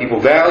do other people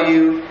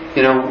value?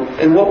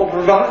 And what will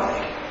provide?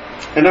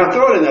 And I'll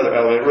throw in another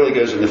element. It really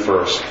goes in the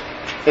first.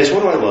 Is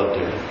what do I love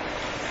doing?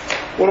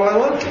 What do I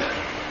love doing?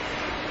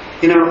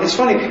 It's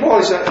funny. People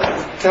always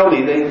tell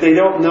me they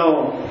don't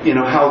know,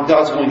 how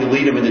God's going to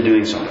lead them into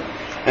doing something.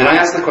 And I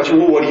ask the question,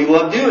 well, what do you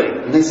love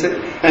doing? And they say,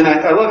 and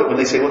I love it when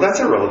they say, well, that's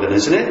irrelevant,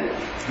 isn't it?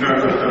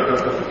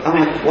 I'm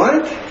like,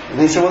 what? And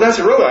they say, well, that's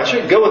irrelevant. I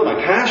should go with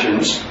my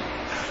passions.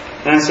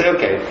 And I say,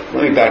 okay,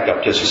 let me back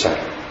up just a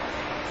second.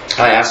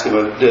 I ask them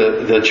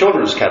the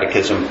children's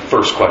catechism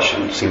first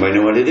question. Does anybody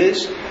know what it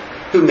is?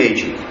 Who made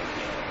you?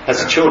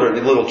 That's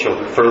the little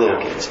children, for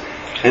little kids.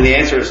 And the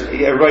answer is,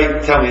 everybody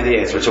tell me the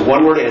answer. It's a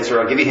one-word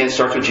answer. I'll give you a hint.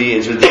 Starts with G,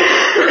 ends with D.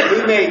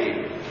 Who made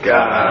you?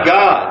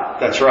 God.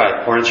 That's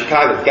right. Or in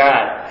Chicago,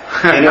 God.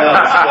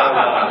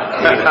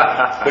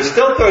 Which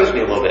still throws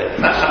me a little bit.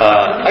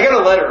 I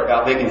got a letter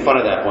about making fun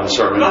of that one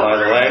sermon, by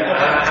the way.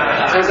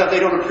 Turns out they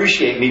don't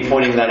appreciate me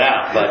pointing that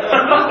out. But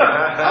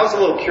I was a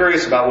little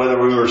curious about whether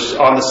we were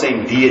on the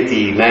same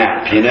deity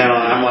map, And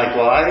I'm like,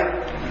 well,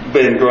 I've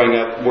been growing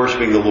up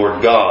worshiping the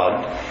Lord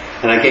God.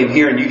 And I came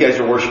here and you guys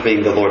are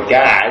worshiping the Lord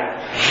God.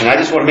 And I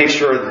just want to make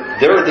sure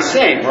they're the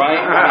same, right?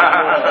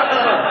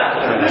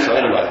 So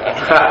anyway.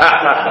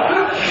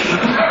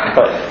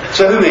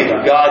 So who made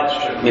you?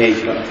 God made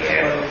you.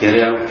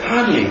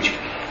 God made you.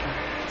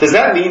 Does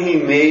that mean He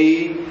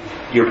made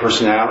your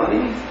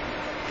personality?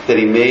 That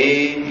He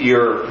made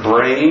your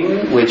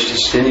brain, which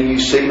is sending you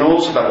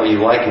signals about what you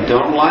like and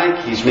don't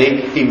like?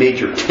 He made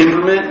your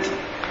temperament.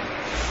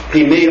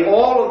 He made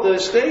all of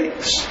those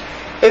things.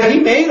 If He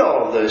made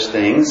all of those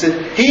things,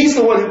 if He's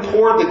the one who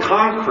poured the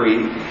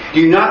concrete,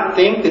 do you not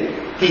think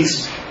that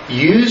He's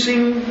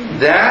using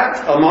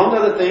that, among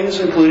other things,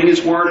 including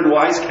His Word and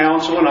wise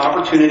counsel and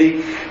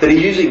opportunity, that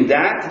He's using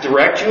that to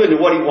direct you into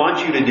what He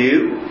wants you to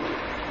do?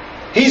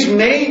 He's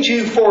made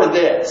you for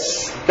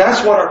this.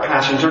 That's what our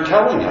passions are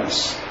telling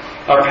us.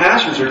 Our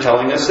passions are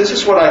telling us, this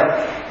is what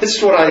I,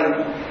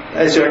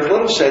 as Eric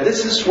Little said,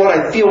 this is what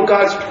I feel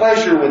God's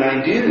pleasure when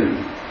I do.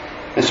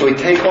 And so we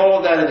take all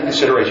of that into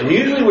consideration.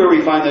 Usually where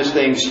we find those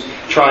things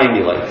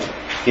triangulate.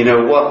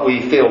 What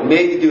we feel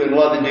made to do and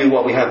love to do,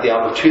 what we have the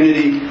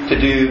opportunity to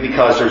do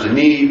because there's a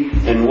need,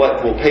 and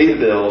what will pay the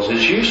bills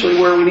is usually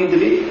where we need to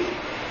be.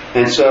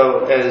 And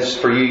so, as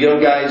for you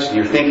young guys, and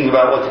you're thinking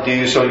about what to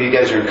do, some of you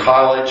guys are in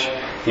college,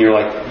 and you're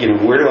like,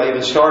 where do I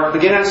even start?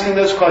 Begin asking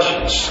those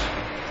questions.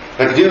 If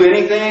I could do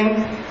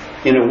anything,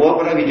 what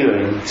would I be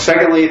doing?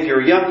 Secondly, if you're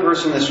a young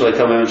person, this is what I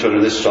tell my own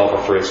children, this is all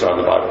for free, it's not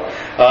in the Bible.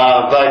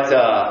 But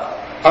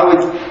I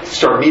would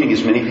start meeting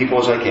as many people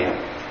as I can.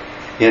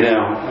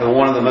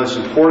 One of the most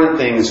important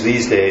things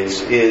these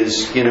days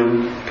is,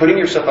 putting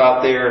yourself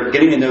out there,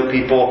 getting to know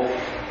people.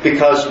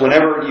 Because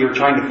whenever you're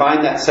trying to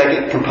find that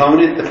second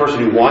component, the person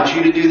who wants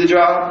you to do the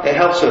job, it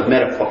helps to have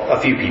met a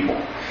few people.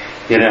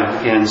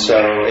 And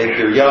so if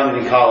you're young and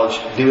in college,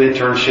 do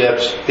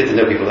internships, get to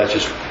know people. That's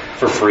just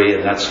for free,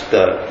 and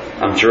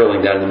I'm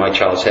drilling that into my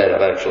child's head.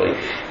 I've actually,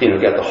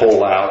 got the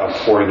hole out. I'm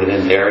pouring it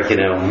in there.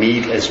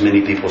 Meet as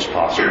many people as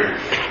possible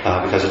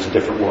because it's a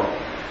different world.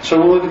 So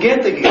when we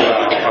begin thinking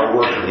about our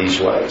work in these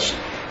ways,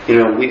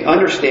 we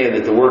understand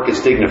that the work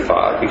is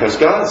dignified because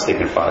God's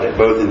dignified it,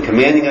 both in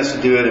commanding us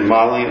to do it and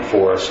modeling it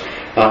for us.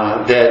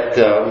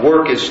 That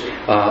work is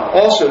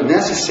also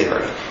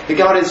necessary. That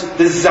God has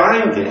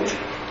designed it,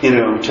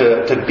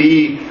 to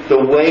be the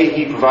way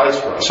He provides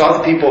for us. So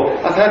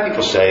I've had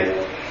people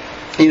say,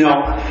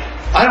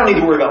 I don't need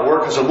to worry about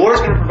work because the Lord's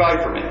going to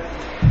provide for me.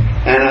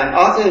 And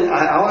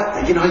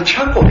I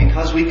chuckle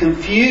because we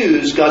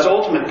confuse God's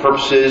ultimate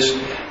purposes,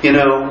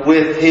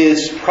 with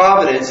His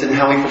providence and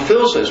how He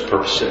fulfills those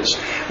purposes.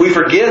 We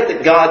forget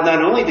that God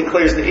not only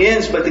declares the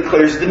ends, but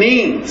declares the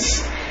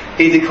means.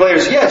 He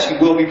declares, yes, you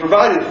will be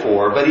provided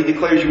for, but He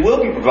declares you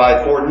will be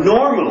provided for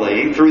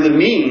normally through the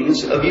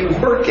means of you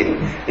working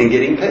and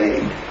getting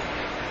paid.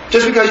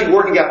 Just because you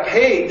worked and got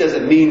paid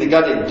doesn't mean that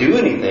God didn't do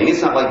anything.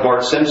 It's not like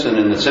Bart Simpson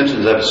in the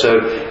Simpsons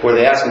episode where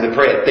they ask him to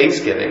pray at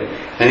Thanksgiving.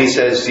 And he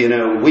says,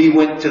 we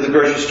went to the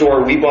grocery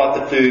store, we bought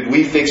the food,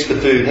 we fixed the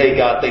food, hey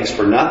God, thanks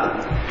for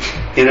nothing.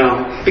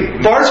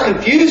 Bart's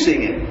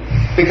confusing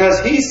it because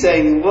he's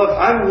saying, look,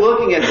 I'm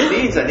looking at the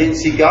means. I didn't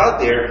see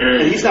God there.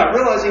 And he's not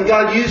realizing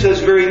God used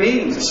those very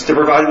means to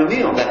provide him a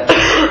meal.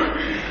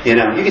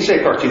 You can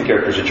say a cartoon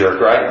character's a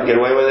jerk, right? And get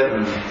away with it.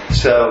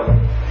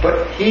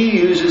 But He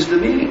uses the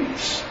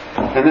means.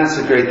 And that's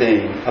the great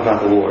thing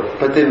about the Lord.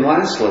 But then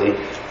lastly,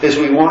 is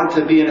we want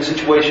to be in a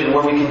situation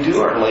where we can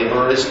do our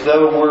labor as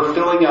though we're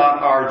filling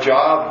out our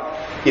job,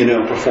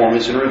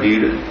 performance and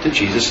review to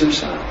Jesus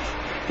Himself.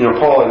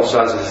 Paul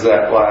emphasizes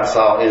that last.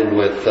 I'll end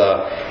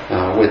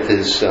with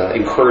his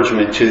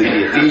encouragement to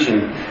the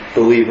Ephesian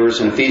believers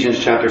in Ephesians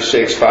chapter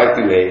 6, 5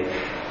 through 8.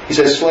 He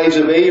says, slaves,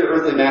 obey your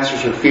earthly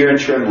masters with fear and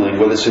trembling,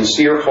 with a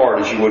sincere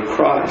heart as you would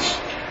Christ.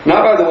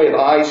 Not by the way of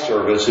eye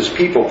service as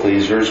people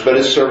pleasers, but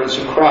as servants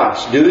of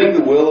Christ, doing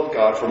the will of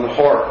God from the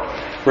heart,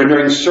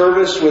 rendering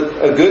service with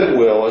a good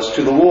will as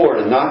to the Lord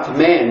and not to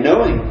man,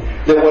 knowing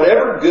that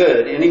whatever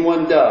good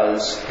anyone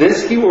does,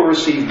 this he will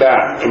receive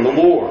back from the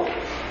Lord,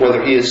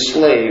 whether he is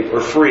slave or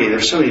free.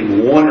 There's so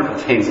many wonderful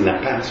things in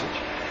that passage.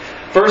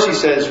 First, he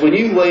says, when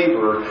you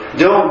labor,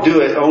 don't do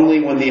it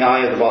only when the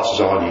eye of the boss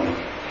is on you.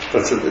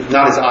 That's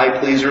not as eye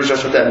pleasers,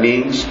 that's what that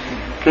means.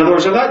 In other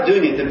words, I'm not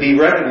doing it to be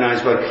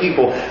recognized by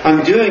people.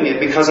 I'm doing it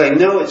because I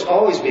know it's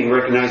always being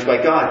recognized by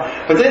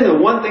God. But then the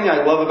one thing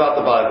I love about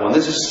the Bible, and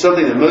this is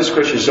something that most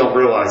Christians don't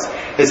realize,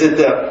 is that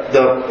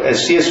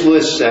as C.S.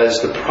 Lewis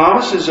says, the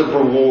promises of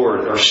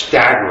reward are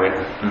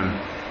staggering.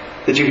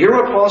 Did you hear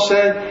what Paul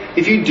said?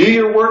 If you do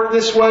your work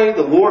this way,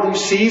 the Lord who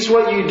sees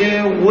what you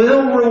do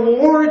will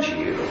reward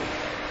you.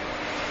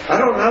 I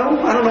don't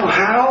know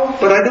how,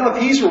 but I know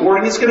if He's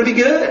rewarding, it's going to be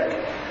good.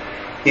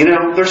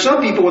 There's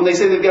some people when they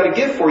say they've got a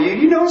gift for you,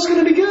 it's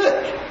going to be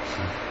good.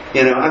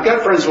 I've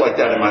got friends like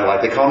that in my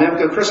life. They call me up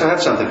and go, Chris, I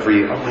have something for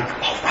you. I'm like,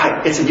 all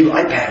right, it's a new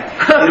iPad.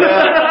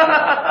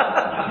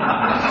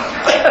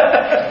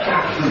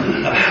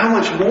 How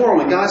much more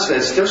when God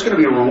says there's going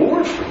to be a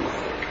reward for you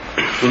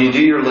when you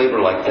do your labor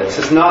like this.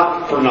 It's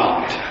not for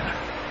naught.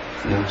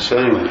 So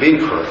anyway, be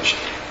encouraged.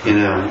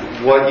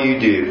 What you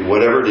do,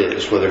 whatever it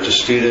is, whether it's a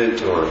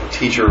student or a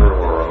teacher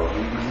or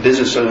a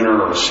business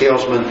owner or a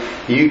salesman,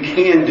 you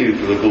can do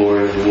for the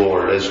glory of the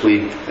Lord as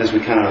we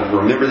kind of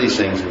remember these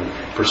things and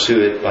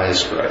pursue it by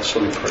His grace.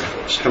 Let me pray for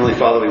us. Heavenly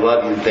Father, we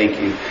love You and thank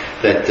You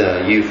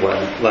that You've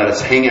let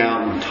us hang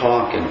out and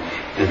talk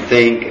and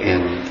think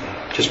and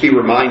just be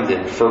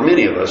reminded for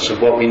many of us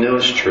of what we know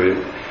is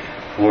true.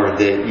 Lord,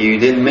 that You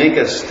didn't make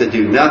us to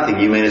do nothing.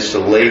 You made us to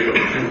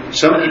labor.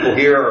 Some people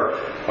here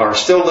are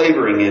still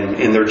laboring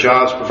in their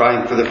jobs,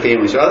 providing for their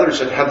families.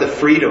 Others have the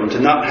freedom to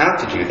not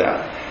have to do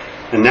that.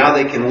 And now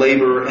they can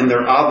labor in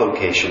their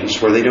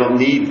avocations where they don't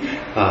need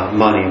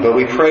money. But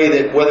we pray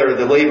that whether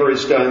the labor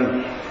is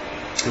done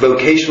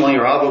vocationally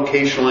or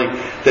avocationally,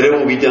 that it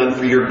will be done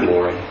for Your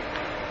glory.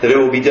 That it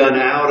will be done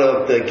out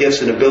of the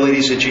gifts and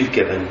abilities that You've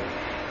given.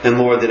 And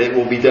Lord, that it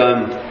will be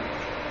done,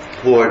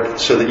 Lord,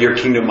 so that Your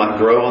kingdom might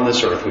grow on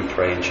this earth, we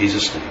pray in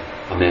Jesus' name.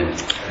 Amen.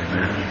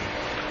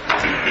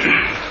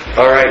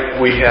 All right,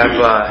 we have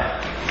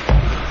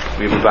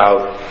We have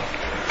about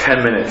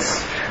 10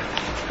 minutes.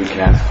 We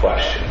can ask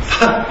questions.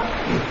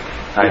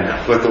 I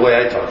know. But the way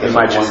I talk, We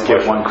might just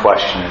get one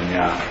question in,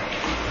 yeah.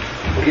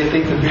 What do you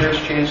think the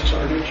nearest chances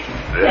are, Rich?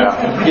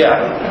 Yeah.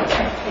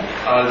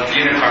 Yeah.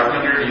 Being a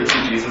carpenter, do you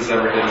think Jesus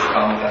ever hit his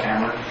come with a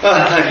hammer?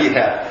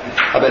 Yeah.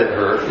 I bet it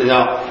hurt. In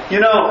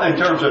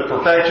terms of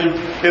perfection,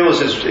 it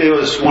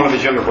was one of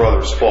his younger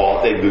brother's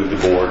fault. They moved the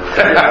board.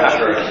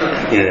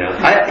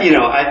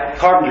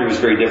 Carpentry was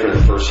very different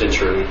in the first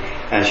century,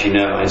 as you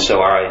know, and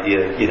so our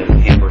idea,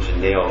 hammers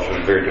and nails was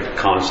a very different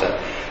concept.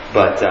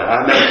 But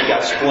I know we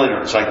got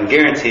splinters. I can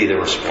guarantee there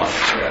were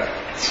splinters. Yeah.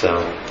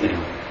 So,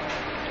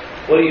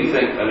 What do you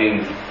think? I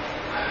mean,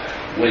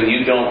 when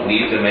you don't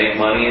need to make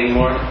money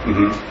anymore,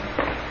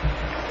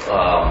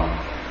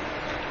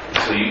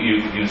 so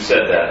you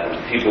said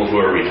that people who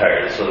are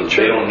retired, so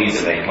they don't need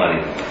to make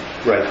money.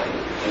 Right.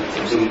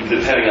 So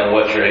depending on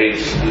what your age,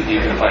 you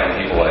can find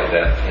people like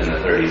that in the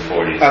 30s,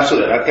 40s.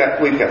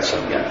 Absolutely. We've got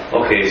some. Yeah.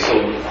 Okay, so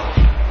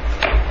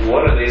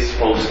what are they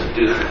supposed to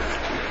do?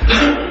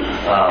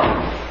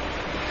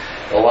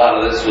 A lot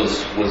of this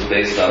was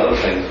based on other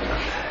things.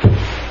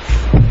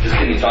 Just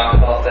can you talk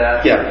about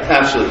that? Yeah,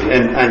 absolutely.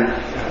 And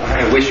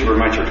I wish you were in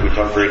my church. We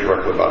talked very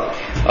directly about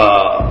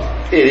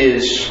it. It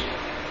is,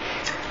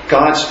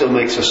 God still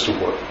makes us to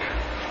work.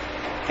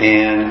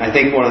 And I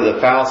think one of the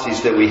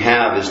fallacies that we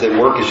have is that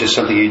work is just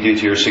something you do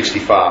till you're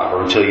 65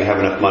 or until you have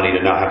enough money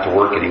to not have to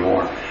work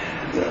anymore.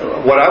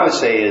 What I would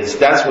say is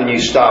that's when you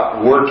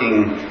stop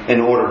working in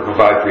order to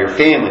provide for your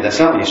family. That's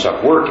not when you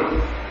stop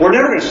working. We're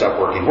never going to stop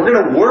working. We're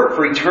going to work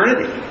for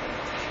eternity.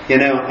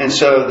 And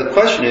so the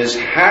question is,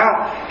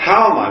 how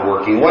am I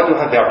working? What do I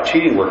have the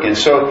opportunity to work in?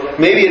 So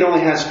maybe it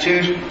only has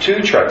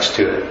two tracks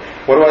to it.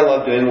 What do I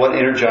love doing? What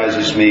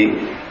energizes me?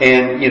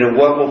 And,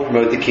 what will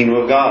promote the kingdom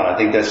of God? I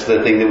think that's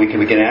the thing that we can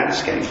begin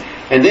asking.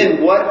 And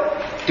then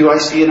what do I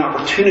see an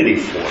opportunity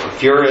for?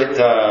 If you're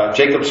at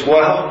Jacob's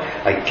Well,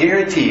 I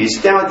guarantee you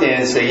sit down with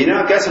Dan and say,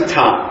 I've got some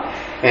time.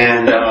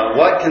 And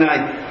what could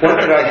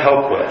I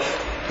help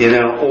with?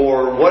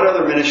 Or what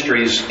other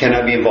ministries can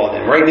I be involved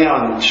in? Right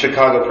now in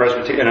Chicago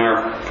in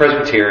our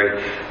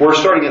presbytery, we're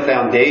starting a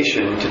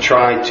foundation to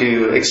try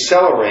to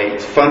accelerate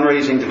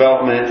fundraising,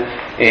 development,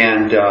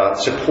 and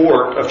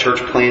support of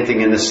church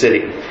planting in the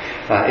city.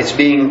 It's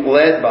being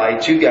led by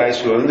two guys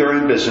who own their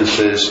own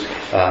businesses,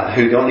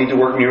 who don't need to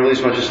work nearly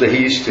as much as they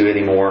used to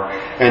anymore.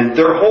 And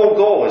their whole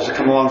goal is to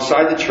come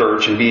alongside the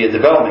church and be a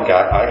development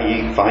guy,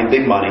 i.e. find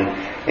big money,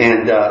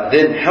 and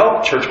then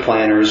help church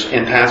planners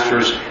and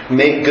pastors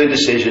make good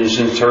decisions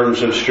in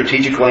terms of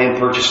strategic land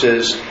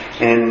purchases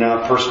and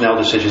personnel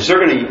decisions.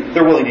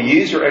 They're willing to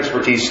use their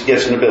expertise,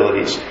 gifts, and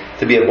abilities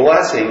to be a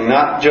blessing,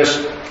 not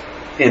just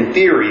in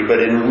theory,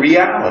 but in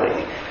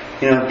reality.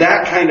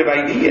 That kind of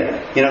idea.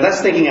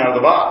 That's thinking out of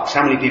the box.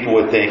 How many people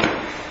would think,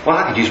 well,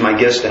 I could use my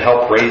gifts to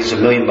help raise $1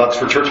 million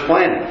for church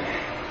planting.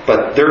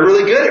 But they're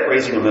really good at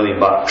raising $1 million.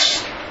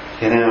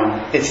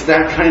 It's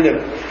that kind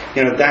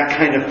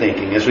of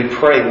thinking. As we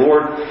pray,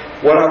 Lord,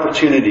 what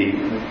opportunity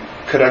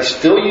could I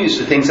still use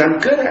the things I'm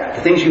good at,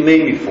 the things you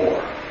made me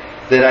for,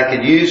 that I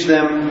could use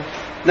them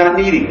not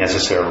needing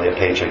necessarily a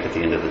paycheck at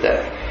the end of the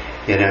day.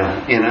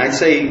 And I'd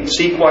say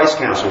seek wise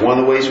counsel. One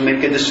of the ways we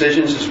make good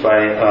decisions is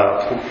by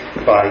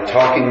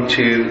talking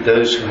to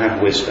those who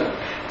have wisdom.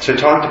 So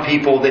talk to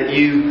people that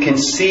you can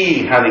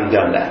see having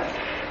done that.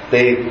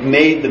 They've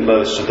made the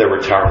most of their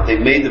retirement.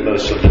 They've made the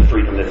most of the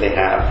freedom that they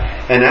have.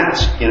 And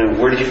ask,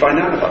 where did you find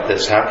out about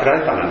this? How could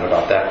I find out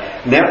about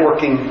that?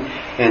 Networking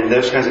and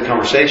those kinds of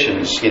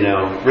conversations,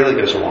 really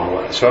goes a long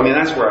way. So,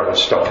 that's where I would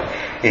start.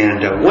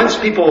 And once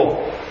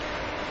people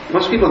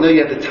know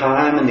you have the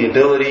time and the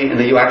ability and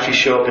that you actually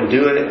show up and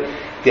do it,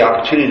 the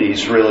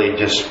opportunities really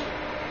just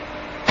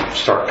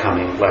start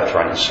coming left,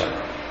 right, and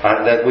center.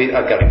 I've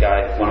got a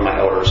guy, one of my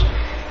elders,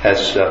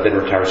 has been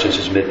retired since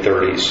his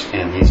mid-30s,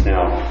 and he's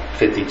now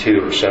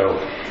 52 or so.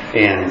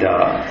 And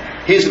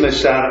he's the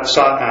most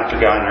sought-after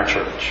guy in our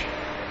church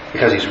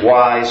because he's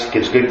wise,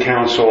 gives good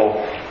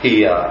counsel.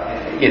 He,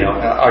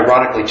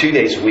 ironically, 2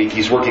 days a week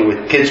he's working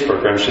with kids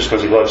programs just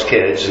because he loves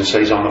kids, and so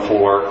he's on the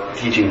floor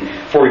teaching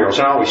 4-year-olds.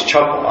 And I always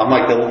chuckle. I'm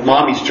like the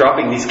mommies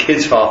dropping these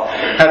kids off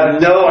have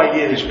no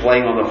idea who's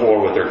playing on the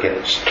floor with their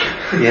kids,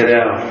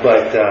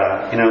 But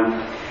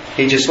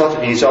he just loves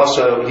it. He's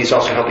also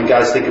helping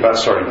guys think about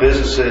starting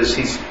businesses.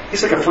 He's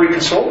like a free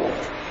consultant,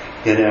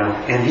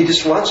 and he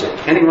just loves it.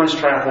 And he runs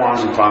triathlons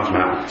and climbs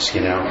mountains.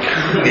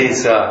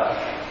 He's a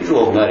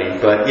little nutty,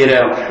 but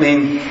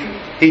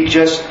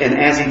and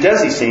as he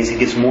does these things, he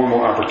gets more and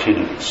more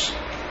opportunities.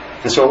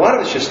 And so a lot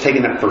of it's just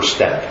taking that first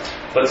step.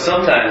 But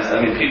sometimes,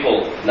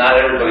 people, not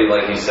everybody,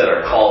 like you said,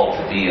 are called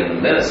to be in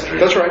the ministry.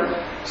 That's right.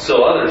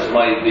 So others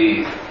might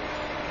be,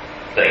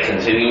 they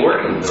continue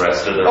working the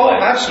rest of their life.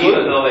 Oh,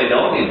 absolutely. Even though they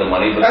don't need the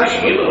money, but they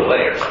can give it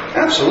away or something.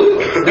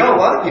 Absolutely. No, a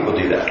lot of people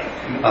do that.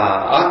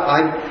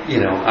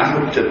 I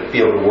hope to be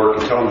able to work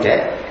until I'm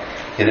dead,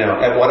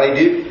 at what I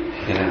do.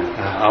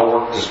 I'll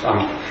work.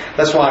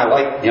 That's why I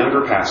like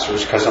younger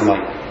pastors, because I'm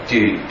like,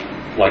 dude,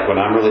 like when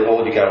I'm really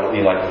old, you got to let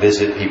me like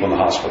visit people in the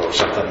hospital or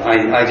something.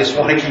 I just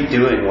want to keep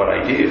doing what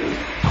I do.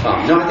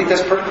 No, I think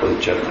that's perfectly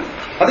legitimate.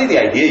 I think the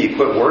idea you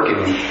quit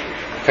working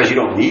because you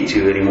don't need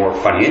to anymore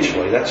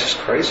financially, that's just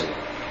crazy.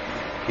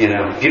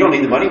 If you don't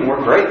need the money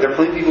anymore, great. There are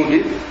plenty of people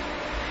who do.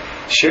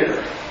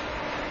 Share.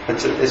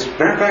 As a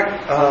matter of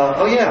fact,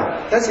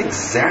 that's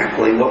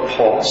exactly what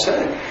Paul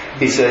said.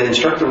 He said,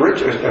 instruct the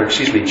rich,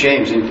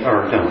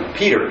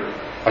 Peter.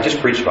 I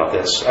just preached about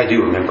this. I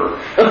do remember.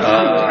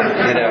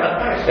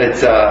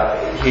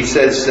 He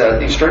says,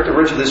 instruct the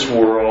rich of this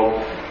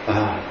world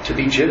to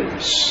be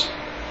generous.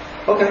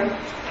 Okay.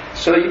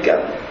 So you've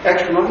got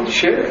extra money to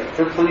share it.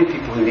 There are plenty of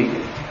people who need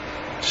it.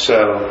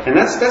 So, and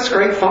that's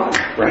great fun,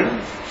 right?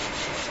 I'm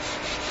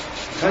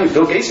telling you,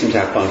 Bill Gates seems to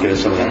have fun giving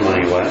some of that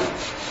money away.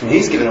 And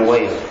he's giving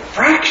away a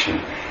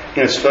fraction.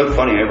 It's so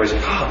funny. Everybody's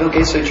like, oh, Bill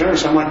Gates is so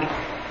generous. I'm like,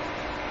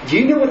 do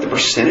you know what the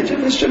percentage of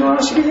his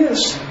generosity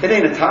is? It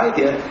ain't a tithe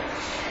yet.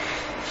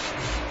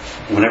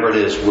 Whenever it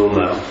is, we'll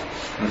know.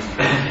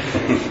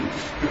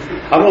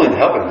 I'm willing to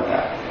help him with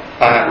that.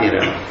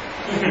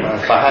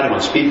 If I had him on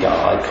speed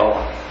dial, I'd call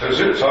him. Does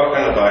it talk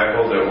in the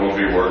Bible that we'll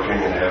be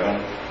working in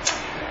heaven?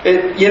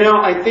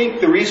 I think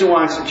the reason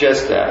why I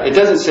suggest that, it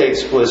doesn't say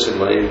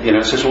explicitly,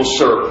 it says we'll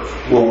serve,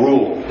 we'll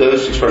rule.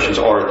 Those expressions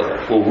are there.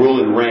 We'll rule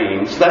and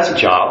reign. So that's a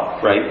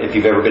job, right? If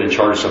you've ever been in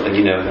charge of something,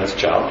 that's a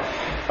job.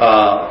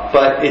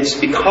 But it's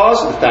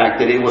because of the fact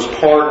that it was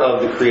part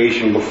of the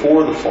creation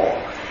before the fall.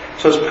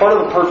 So it's part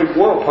of the perfect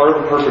world. Part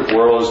of the perfect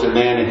world is that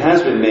man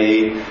has been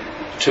made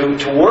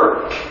to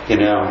work,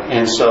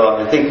 And so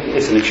I think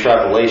it's an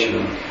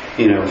extrapolation,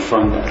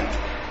 from that.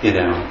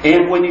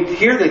 And when you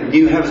hear the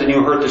new heavens and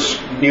new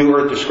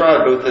earth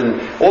described, both in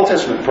Old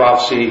Testament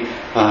prophecy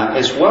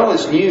as well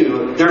as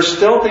new, there's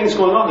still things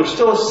going on. There's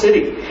still a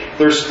city.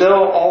 There's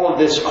still all of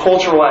this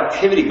cultural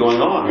activity going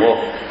on.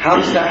 Well, how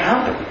does that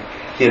happen?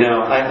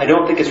 I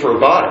don't think it's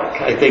robotic.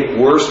 I think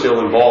we're still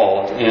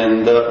involved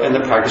in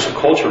the practice of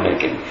culture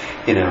making.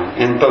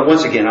 But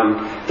once again,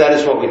 that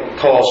is what we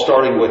call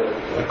starting with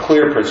a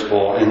clear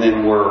principle, and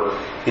then we're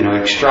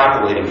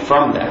extrapolating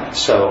from that.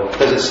 So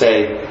does it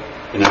say,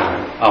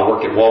 I'll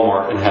work at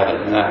Walmart in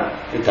heaven? No,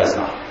 it does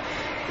not.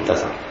 It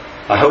does not.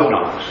 I hope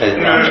not.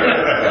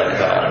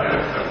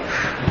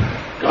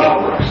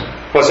 God works.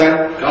 What's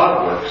that?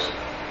 God works.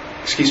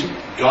 Excuse me?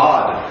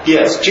 God.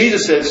 Yes,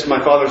 Jesus says, my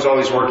Father's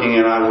always working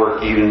and I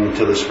work even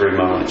to this very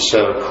moment.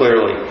 So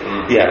clearly,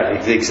 yeah,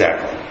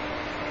 exactly.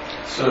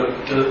 So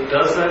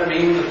does that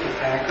mean that the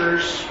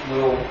Packers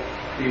will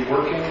be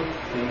working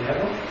in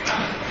heaven?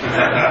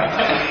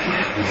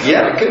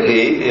 Yeah, it could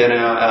be.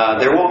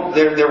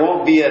 There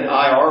won't be an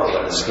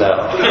IR list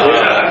though.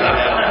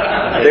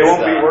 They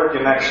won't be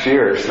working next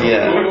year. So.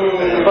 Yeah.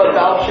 But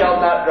thou shalt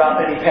not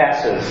drop any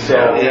passes. So.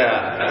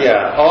 Yeah.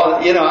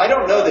 I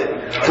don't know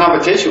that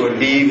competition would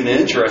be even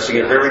interesting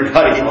if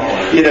everybody,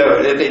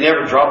 if they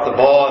never drop the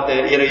ball.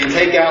 You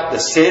take out the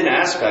sin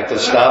aspect of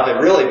stuff, it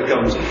really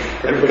becomes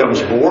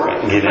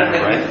boring.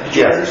 Right?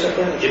 Yeah.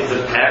 If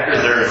the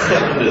Packers are in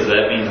heaven, does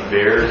that mean the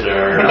Bears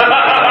are?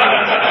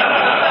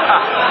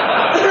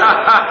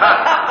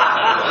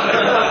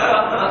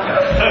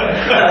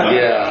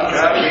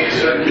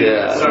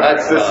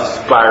 This is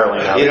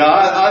spiraling out. I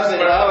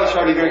always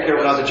try to be very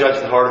careful not to judge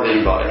the heart of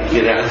anybody.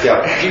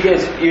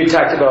 You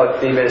talked about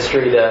the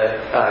ministry to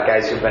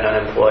guys who've been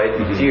unemployed.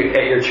 Mm-hmm.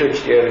 At your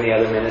church, do you have any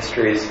other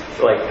ministries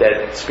like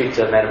that speak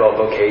to men about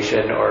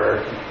vocation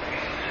or?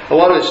 A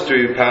lot of it's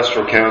through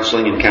pastoral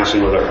counseling and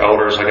counseling with our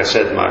elders. Like I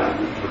said, my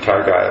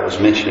retired guy I was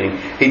mentioning,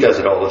 he does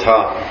it all the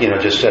time.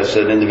 Just as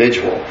an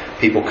individual,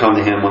 people come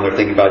to him when they're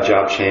thinking about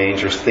job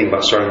change or thinking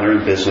about starting their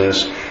own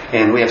business,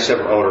 and we have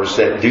several elders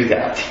that do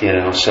that.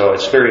 So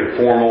it's very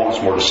informal.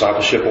 It's more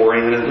discipleship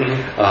oriented.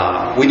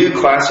 Mm-hmm. We do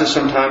classes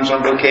sometimes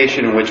on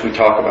vocation in which we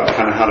talk about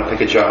kind of how to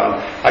pick a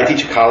job. I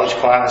teach a college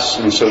class,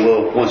 and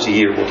so once a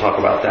year we'll talk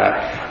about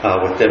that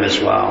with them as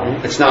well.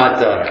 Mm-hmm. It's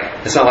not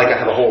like I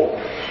have a whole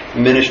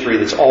ministry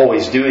that's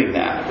always doing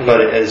that, but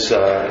as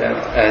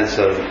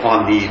a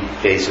on need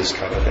basis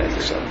kind of thing.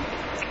 So,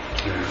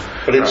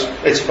 but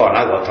it's fun.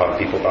 I love talking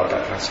to people about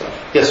that kind of stuff.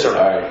 Yes, sir.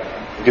 All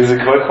right. Is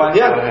it a quick one?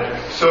 Yeah.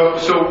 So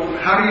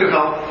how do you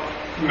help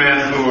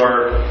men who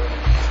are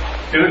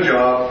in a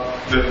job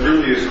that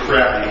really is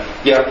crappy?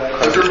 Yeah.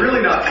 But they're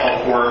really not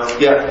all for.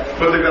 Yeah.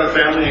 But they've got a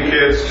family and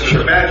kids. It's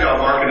a bad job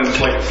market, and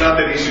it's not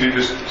that easy to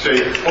just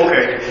say,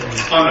 okay,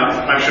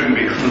 I shouldn't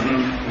be here.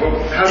 Mm-hmm. Well,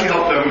 how do you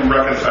help them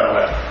reconcile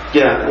that?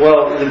 Yeah.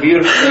 Well, the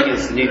beautiful thing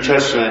is the New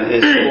Testament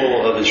is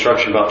full of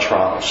instruction about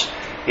trials.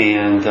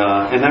 And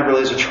that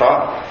really is a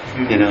trial.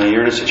 Mm-hmm.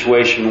 You're in a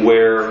situation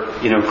where,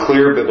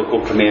 clear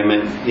biblical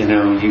commandment, you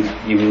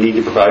need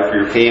to provide for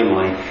your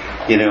family,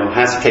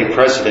 has to take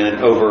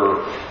precedent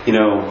over,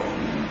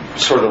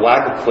 sort of the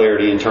lack of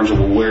clarity in terms of,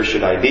 well, where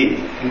should I be?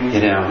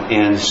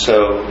 And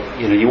so,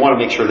 you want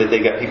to make sure that they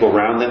got people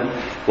around them,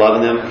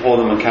 loving them,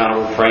 holding them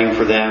accountable, praying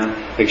for them.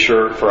 Make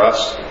sure, for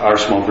us, our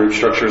small group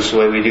structure is the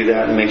way we do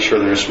that, and make sure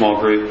they're in a small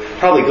group.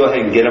 Probably go ahead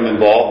and get them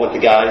involved with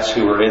the guys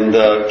who are in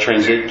the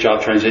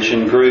job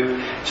transition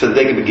group, so that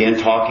they can begin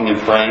talking and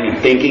praying and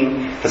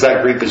thinking, because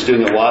that group is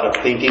doing a lot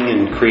of thinking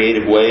in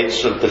creative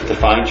ways to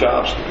find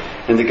jobs,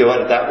 and to go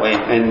at it that way,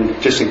 and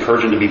just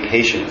encourage them to be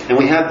patient. And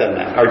we have done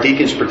that. Our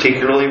deacons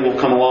particularly will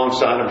come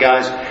alongside of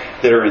guys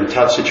that are in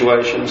tough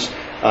situations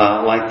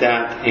like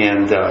that,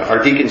 and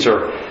our deacons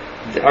are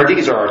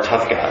our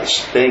tough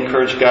guys. They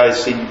encourage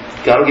guys. See,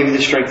 God will give you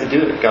the strength to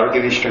do it. God will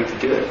give you the strength to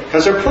do it,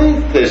 because there are plenty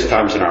of those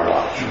times in our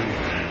life.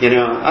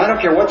 I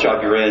don't care what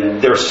job you're in.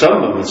 There are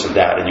some moments of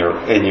that in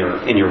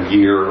your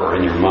year or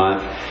in your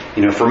month.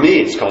 For me,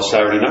 it's called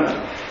Saturday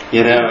night.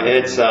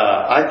 It's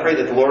I pray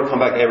that the Lord will come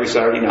back every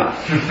Saturday night.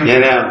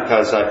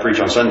 Because I preach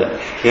on Sunday.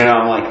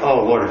 I'm like,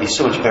 oh Lord, it'd be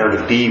so much better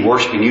to be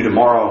worshiping you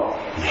tomorrow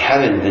in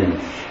heaven than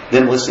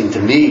them listening to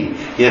me.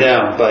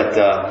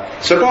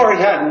 But so far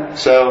he hadn't.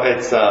 So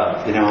it's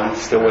I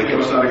still wake up. He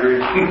must not agree.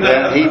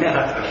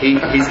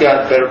 He's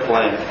got a better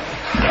plan.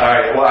 All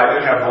right. Well, I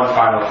do have one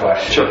final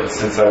question. Sure.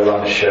 Since I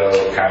run the show,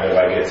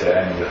 I get to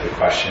end with a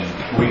question.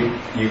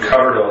 You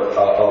covered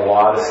a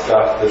lot of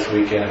stuff this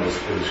weekend. It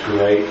was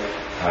great.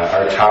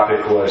 Our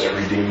topic was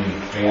redeeming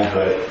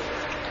manhood.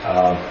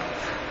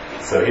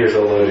 So here's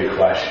a loaded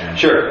question.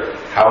 Sure.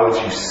 How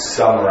would you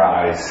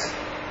summarize,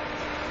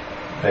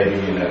 maybe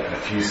in a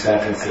few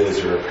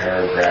sentences or a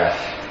paragraph,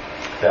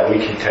 that we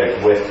can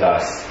take with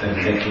us in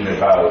thinking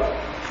about,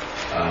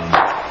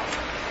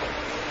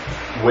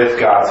 with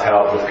God's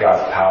help, with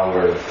God's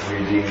power,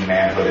 redeeming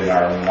manhood in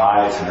our own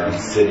lives, in our own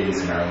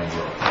cities, in our own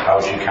world? How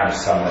would you kind of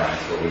summarize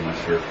what we went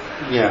through?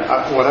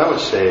 Yeah, what I would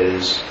say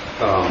is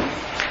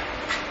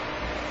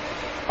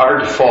our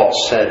default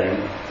setting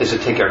is to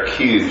take our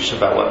cues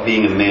about what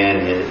being a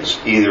man is,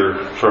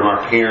 either from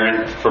our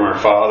parent, from our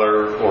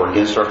father, or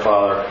against our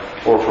father,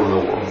 or from the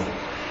world.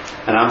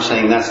 And I'm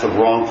saying that's the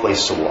wrong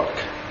place to look.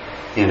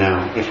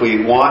 If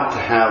we want to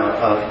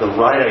have the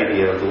right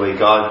idea of the way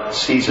God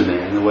sees a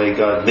man, the way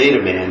God made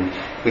a man,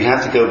 we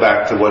have to go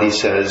back to what He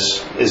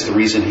says is the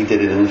reason He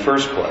did it in the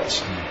first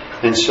place.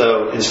 And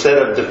so instead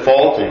of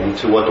defaulting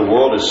to what the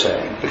world is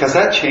saying, because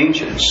that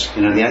changes.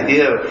 The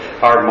idea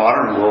of our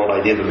modern world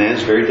idea of a man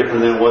is very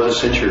different than it was a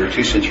century or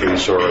 2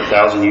 centuries or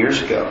 1,000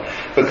 years ago.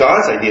 But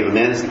God's idea of a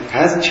man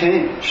hasn't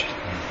changed.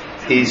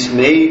 He's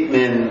made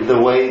men the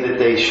way that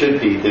they should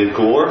be, to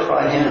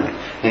glorify Him.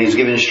 And He's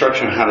given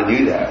instruction on how to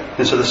do that.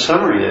 And so the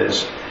summary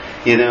is,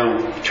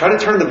 try to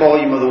turn the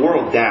volume of the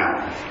world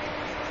down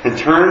and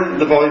turn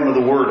the volume of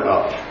the Word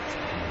up.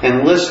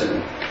 And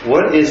listen,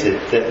 what is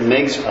it that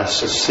makes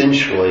us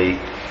essentially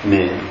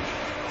men?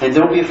 And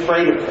don't be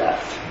afraid of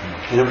that.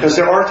 Because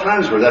there are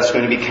times where that's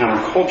going to be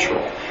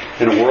countercultural.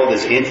 In a world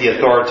that's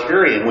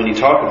anti-authoritarian, when you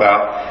talk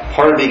about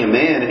part of being a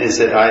man is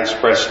that I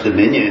express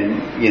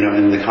dominion,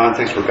 in the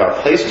context where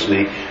God places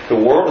me, the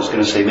world is going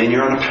to say, man,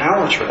 you're on a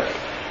power trip.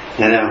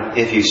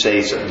 If you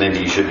say, so, maybe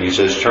you shouldn't use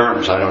those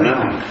terms, I don't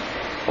know.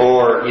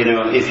 Or,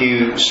 if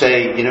you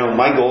say,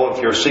 my goal,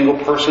 if you're a single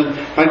person,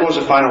 my goal is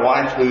to find a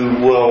wife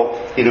who will,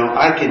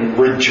 I can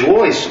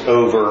rejoice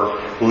over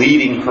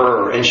leading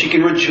her, and she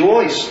can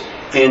rejoice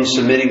in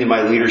submitting to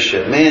my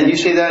leadership. Man, you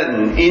say that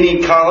in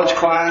any college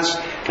class,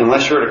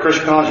 unless you're at a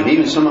Christian college, and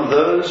even some of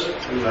those,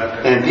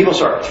 and people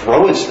start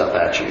throwing stuff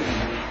at you.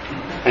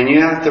 And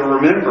you have to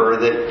remember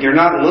that you're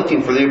not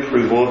looking for the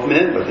approval of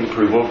men, but the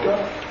approval of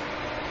God.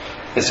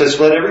 It says,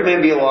 let every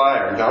man be a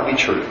liar, and God be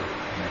true.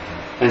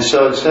 And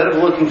so instead of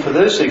looking for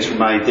those things for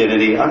my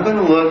identity, I'm going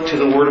to look to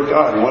the Word of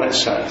God and what it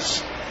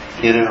says.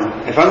 If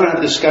I'm going to have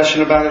a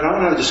discussion about it, I'm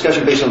going to have a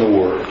discussion based on the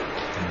Word.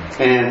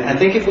 And I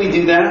think if we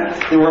do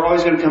that, then we're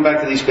always going to come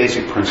back to these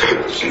basic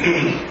principles.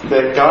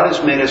 That God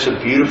has made us a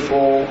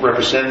beautiful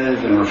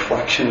representative and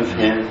reflection of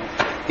Him.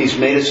 He's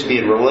made us to be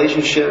in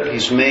relationship.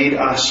 He's made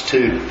us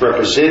to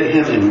represent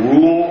Him and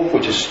rule,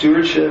 which is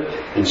stewardship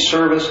and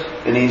service.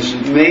 And He's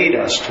made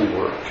us to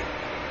work.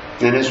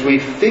 And as we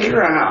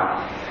figure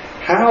out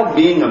how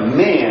being a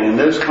man in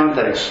those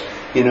contexts,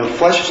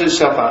 fleshes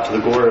itself out to the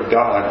glory of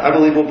God, I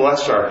believe we'll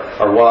bless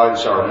our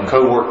wives, our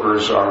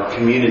co-workers, our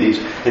communities.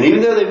 And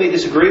even though they may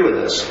disagree with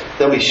us,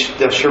 they'll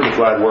sure be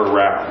glad we're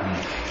around.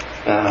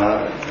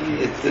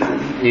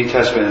 The New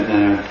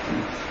Testament,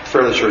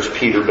 fairly sure it's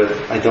Peter, but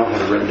I don't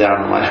have it written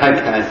down on my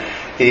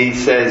iPad. He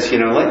says,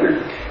 let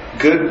your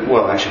good,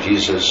 actually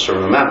Jesus says,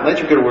 Sermon on the Mount, let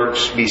your good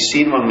works be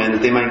seen among men,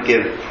 that they might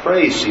give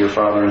praise to your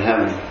Father in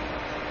heaven.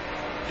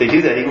 They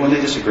do that even when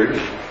they disagree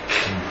with you.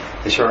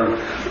 I'm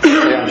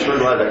sure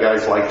glad that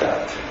guy's like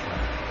that.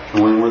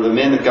 And when we're the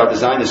men that God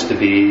designed us to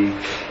be,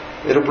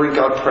 it'll bring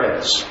God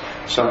praise.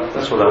 So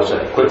that's what I would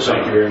say.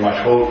 Thank you very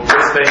much. Well,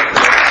 thank you.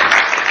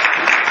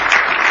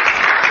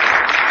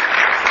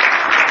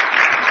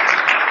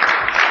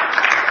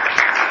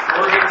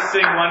 We're going to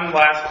sing one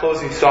last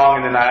closing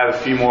song, and then I have a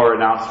few more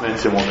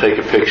announcements, and we'll take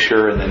a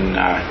picture, and then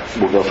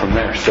we'll go from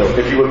there. So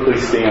if you would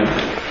please stand.